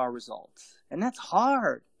guarantee of our results, and that's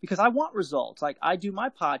hard because I want results. Like I do my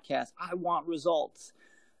podcast, I want results,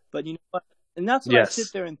 but you know what? And that's what I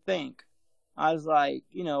sit there and think. I was like,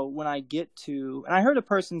 when I get to, and I heard a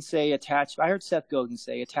person say I heard Seth Godin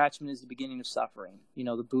say attachment is the beginning of suffering.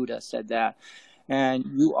 The Buddha said that. And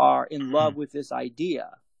you are in love with this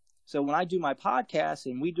idea. So when I do my podcast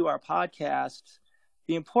and we do our podcasts,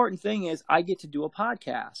 the important thing is I get to do a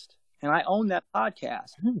podcast and I own that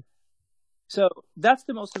podcast. So that's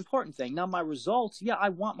the most important thing. Now, my results, I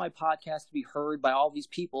want my podcast to be heard by all these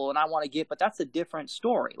people, and I want to but that's a different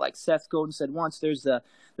story. Like Seth Godin said once, there's the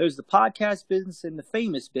podcast business and the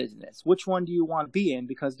famous business. Which one do you want to be in?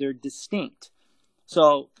 Because they're distinct.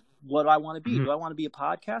 So what do I want to be? Do I want to be a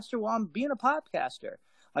podcaster? Well, I'm being a podcaster.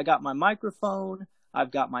 I got my microphone.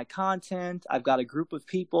 I've got my content. I've got a group of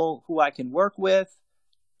people who I can work with.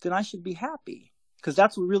 Then I should be happy, because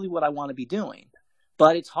that's really what I want to be doing.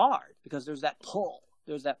 But it's hard because there's that pull.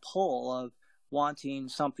 There's that pull of wanting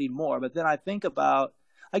something more. But then I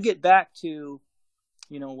get back to,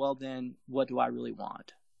 well, then what do I really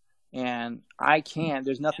want? And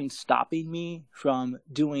there's nothing stopping me from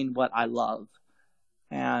doing what I love.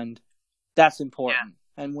 And that's important.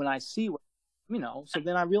 Yeah. And when I see so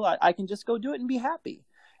then I realize I can just go do it and be happy.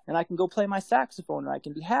 And I can go play my saxophone and I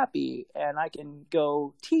can be happy. And I can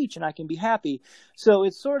go teach and I can be happy. So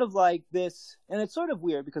it's sort of like this, and it's sort of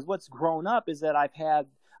weird because what's grown up is that I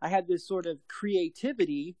had this sort of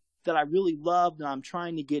creativity that I really loved and I'm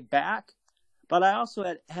trying to get back. But I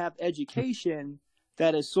also have education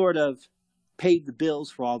that has sort of paid the bills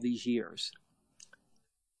for all these years.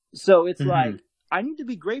 So it's like, I need to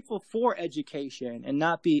be grateful for education and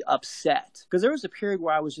not be upset. Because there was a period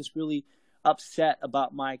where I was just really upset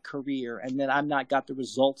about my career and that I'm not got the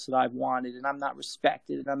results that I've wanted and I'm not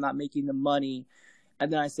respected and I'm not making the money.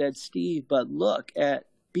 And then I said, Steve, but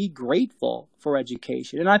be grateful for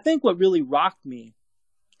education. And I think what really rocked me,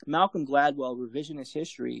 Malcolm Gladwell, Revisionist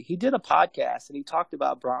History, he did a podcast and he talked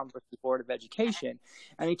about Brown versus Board of Education.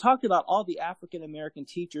 And he talked about all the African-American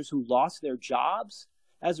teachers who lost their jobs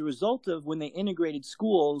as a result of when they integrated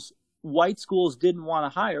schools, white schools didn't want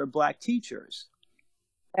to hire black teachers.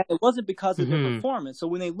 And it wasn't because of their performance. So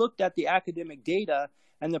when they looked at the academic data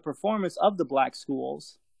and the performance of the black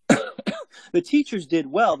schools, the teachers did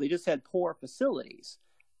well. They just had poor facilities.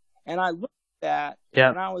 And I looked at that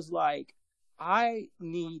and I was like, I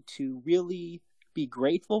need to really be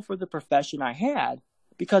grateful for the profession I had,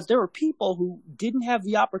 because there were people who didn't have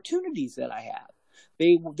the opportunities that I had.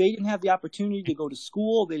 They didn't have the opportunity to go to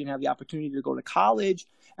school. They didn't have the opportunity to go to college.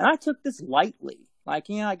 And I took this lightly. Like,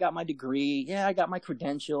 I got my degree. Yeah, I got my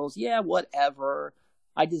credentials. Yeah, whatever.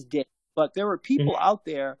 I just did. But there were people out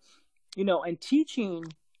there, and teaching,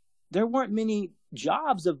 there weren't many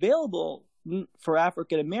jobs available for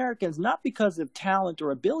African Americans, not because of talent or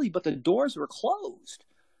ability, but the doors were closed.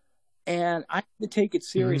 And I had to take it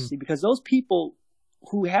seriously because those people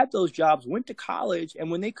who had those jobs went to college, and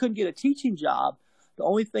when they couldn't get a teaching job, the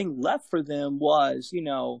only thing left for them was,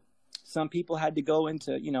 some people had to go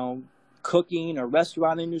into, cooking or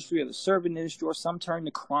restaurant industry or the serving industry, or some turned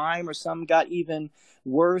to crime, or some got even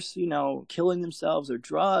worse, killing themselves or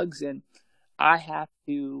drugs. And I have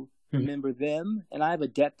to remember them, and I have a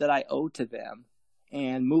debt that I owe to them.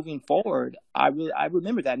 And moving forward, I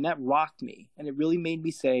remember that, and that rocked me. And it really made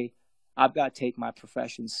me say, I've got to take my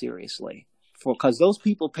profession seriously, because those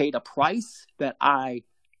people paid a price that I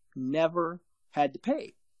never had to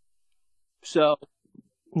pay. So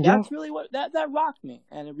that's really what that rocked me.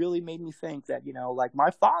 And it really made me think that, like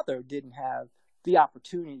my father didn't have the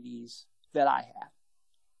opportunities that I had.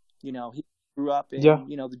 He grew up in,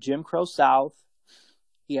 the Jim Crow South.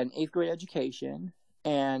 He had an 8th grade education,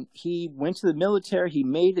 and he went to the military. He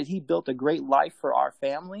made it. He built a great life for our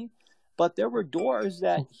family. But there were doors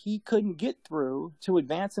that he couldn't get through to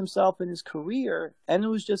advance himself in his career. And it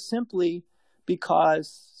was just simply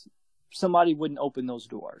because somebody wouldn't open those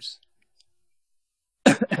doors.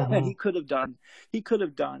 And he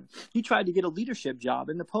tried to get a leadership job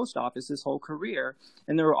in the post office his whole career.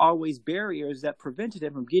 And there were always barriers that prevented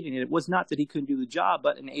him from getting it. It was not that he couldn't do the job,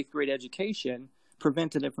 but an 8th grade education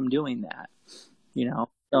prevented him from doing that.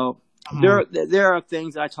 So there are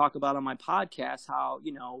things that I talk about on my podcast, how,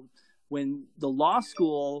 when the law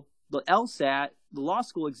school, the LSAT, the law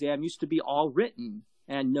school exam used to be all written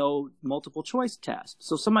and no multiple choice test.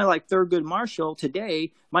 So somebody like Thurgood Marshall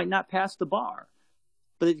today might not pass the bar.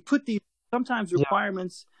 But they put sometimes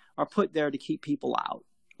requirements are put there to keep people out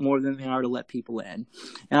more than they are to let people in.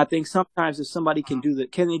 And I think sometimes if somebody can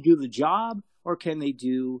they do the job, or can they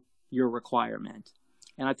do your requirement?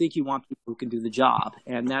 And I think you want people who can do the job.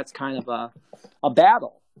 And that's kind of a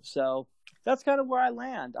battle. So that's kind of where I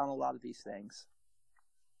land on a lot of these things.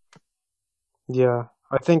 Yeah.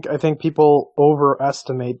 I think people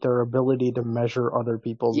overestimate their ability to measure other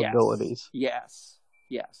people's abilities. Yes.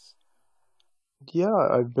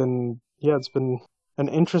 Yeah, it's been an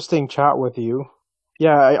interesting chat with you.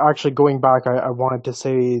 Yeah, actually going back, I wanted to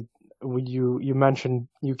say, you mentioned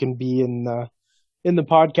you can be in the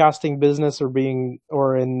podcasting business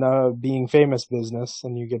or in being famous business,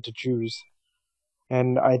 and you get to choose.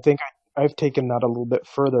 And I think I've taken that a little bit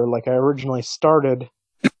further. Like, I originally started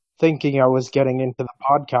thinking I was getting into the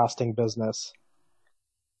podcasting business,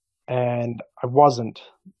 and I wasn't.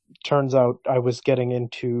 Turns out I was getting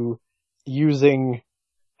into using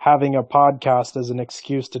having a podcast as an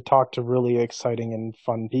excuse to talk to really exciting and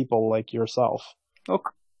fun people like yourself. Okay.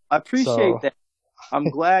 I appreciate that. I'm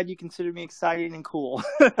glad you consider me exciting and cool.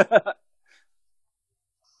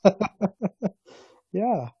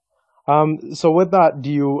 Yeah. So with that,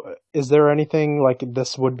 is there anything like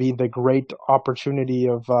this would be the great opportunity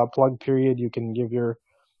of plug period? You can give your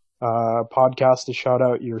podcast a shout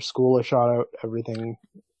out, your school a shout out, everything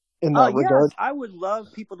in that regard. Yes, I would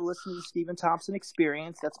love people to listen to the Stephen Thompson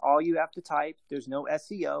Experience. That's all you have to type. There's no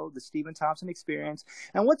SEO, the Stephen Thompson Experience.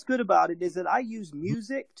 And what's good about it is that I use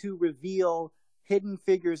music to reveal hidden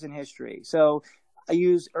figures in history. So I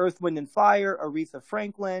use Earth, Wind, and Fire, Aretha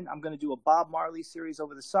Franklin. I'm going to do a Bob Marley series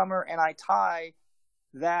over the summer, and I tie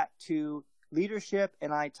that to leadership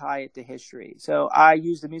and I tie it to history. So I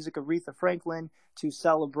use the music of Aretha Franklin to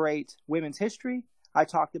celebrate women's history. I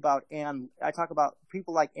talk about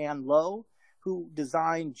people like Anne Lowe, who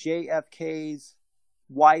designed JFK's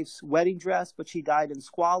wife's wedding dress, but she died in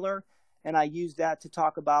squalor. And I use that to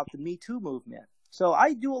talk about the Me Too movement. So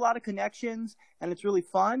I do a lot of connections, and it's really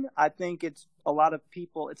fun. I think it's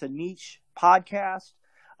a niche podcast.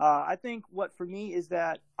 I think what for me is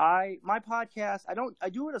that my podcast, I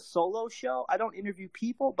do it a solo show. I don't interview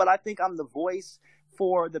people, but I think I'm the voice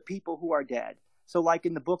for the people who are dead. So like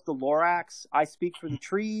in the book, The Lorax, I speak for the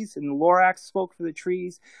trees, and the Lorax spoke for the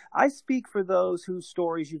trees. I speak for those whose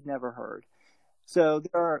stories you've never heard. So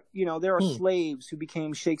there are slaves who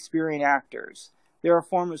became Shakespearean actors. There are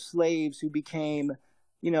former slaves who became,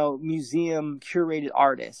 museum curated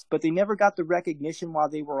artists, but they never got the recognition while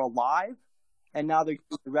they were alive. And now they're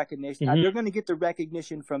getting the recognition. Mm-hmm. They're going to get the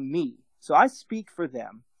recognition from me. So I speak for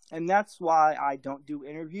them. And that's why I don't do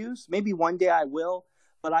interviews. Maybe one day I will.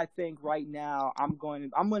 But I think right now I'm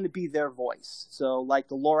going to be their voice. So like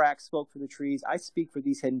the Lorax spoke for the trees, I speak for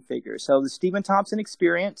these hidden figures. So the Stephen Thompson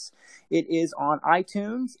Experience, it is on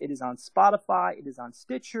iTunes, it is on Spotify, it is on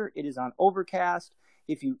Stitcher, it is on Overcast.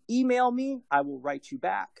 If you email me, I will write you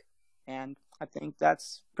back. And I think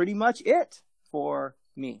that's pretty much it for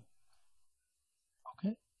me.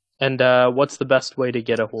 Okay. And what's the best way to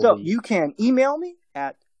get a hold of you? So you can email me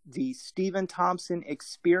at the Stephen Thompson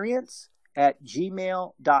Experience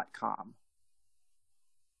 @gmail.com.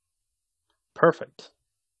 Perfect.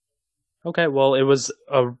 Okay, well, it was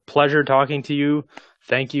a pleasure talking to you.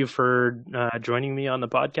 Thank you for joining me on the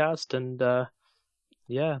podcast, and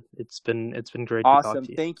it's been great to talk to you.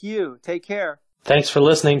 Awesome. Thank you. Take care. Thanks for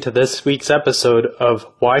listening to this week's episode of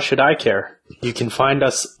Why Should I Care? You can find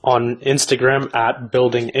us on Instagram at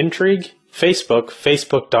Building Intrigue, Facebook,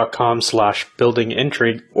 facebook.com/Building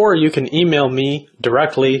Intrigue, or you can email me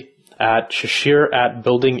directly at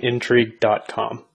shashir@buildingintrigue.com.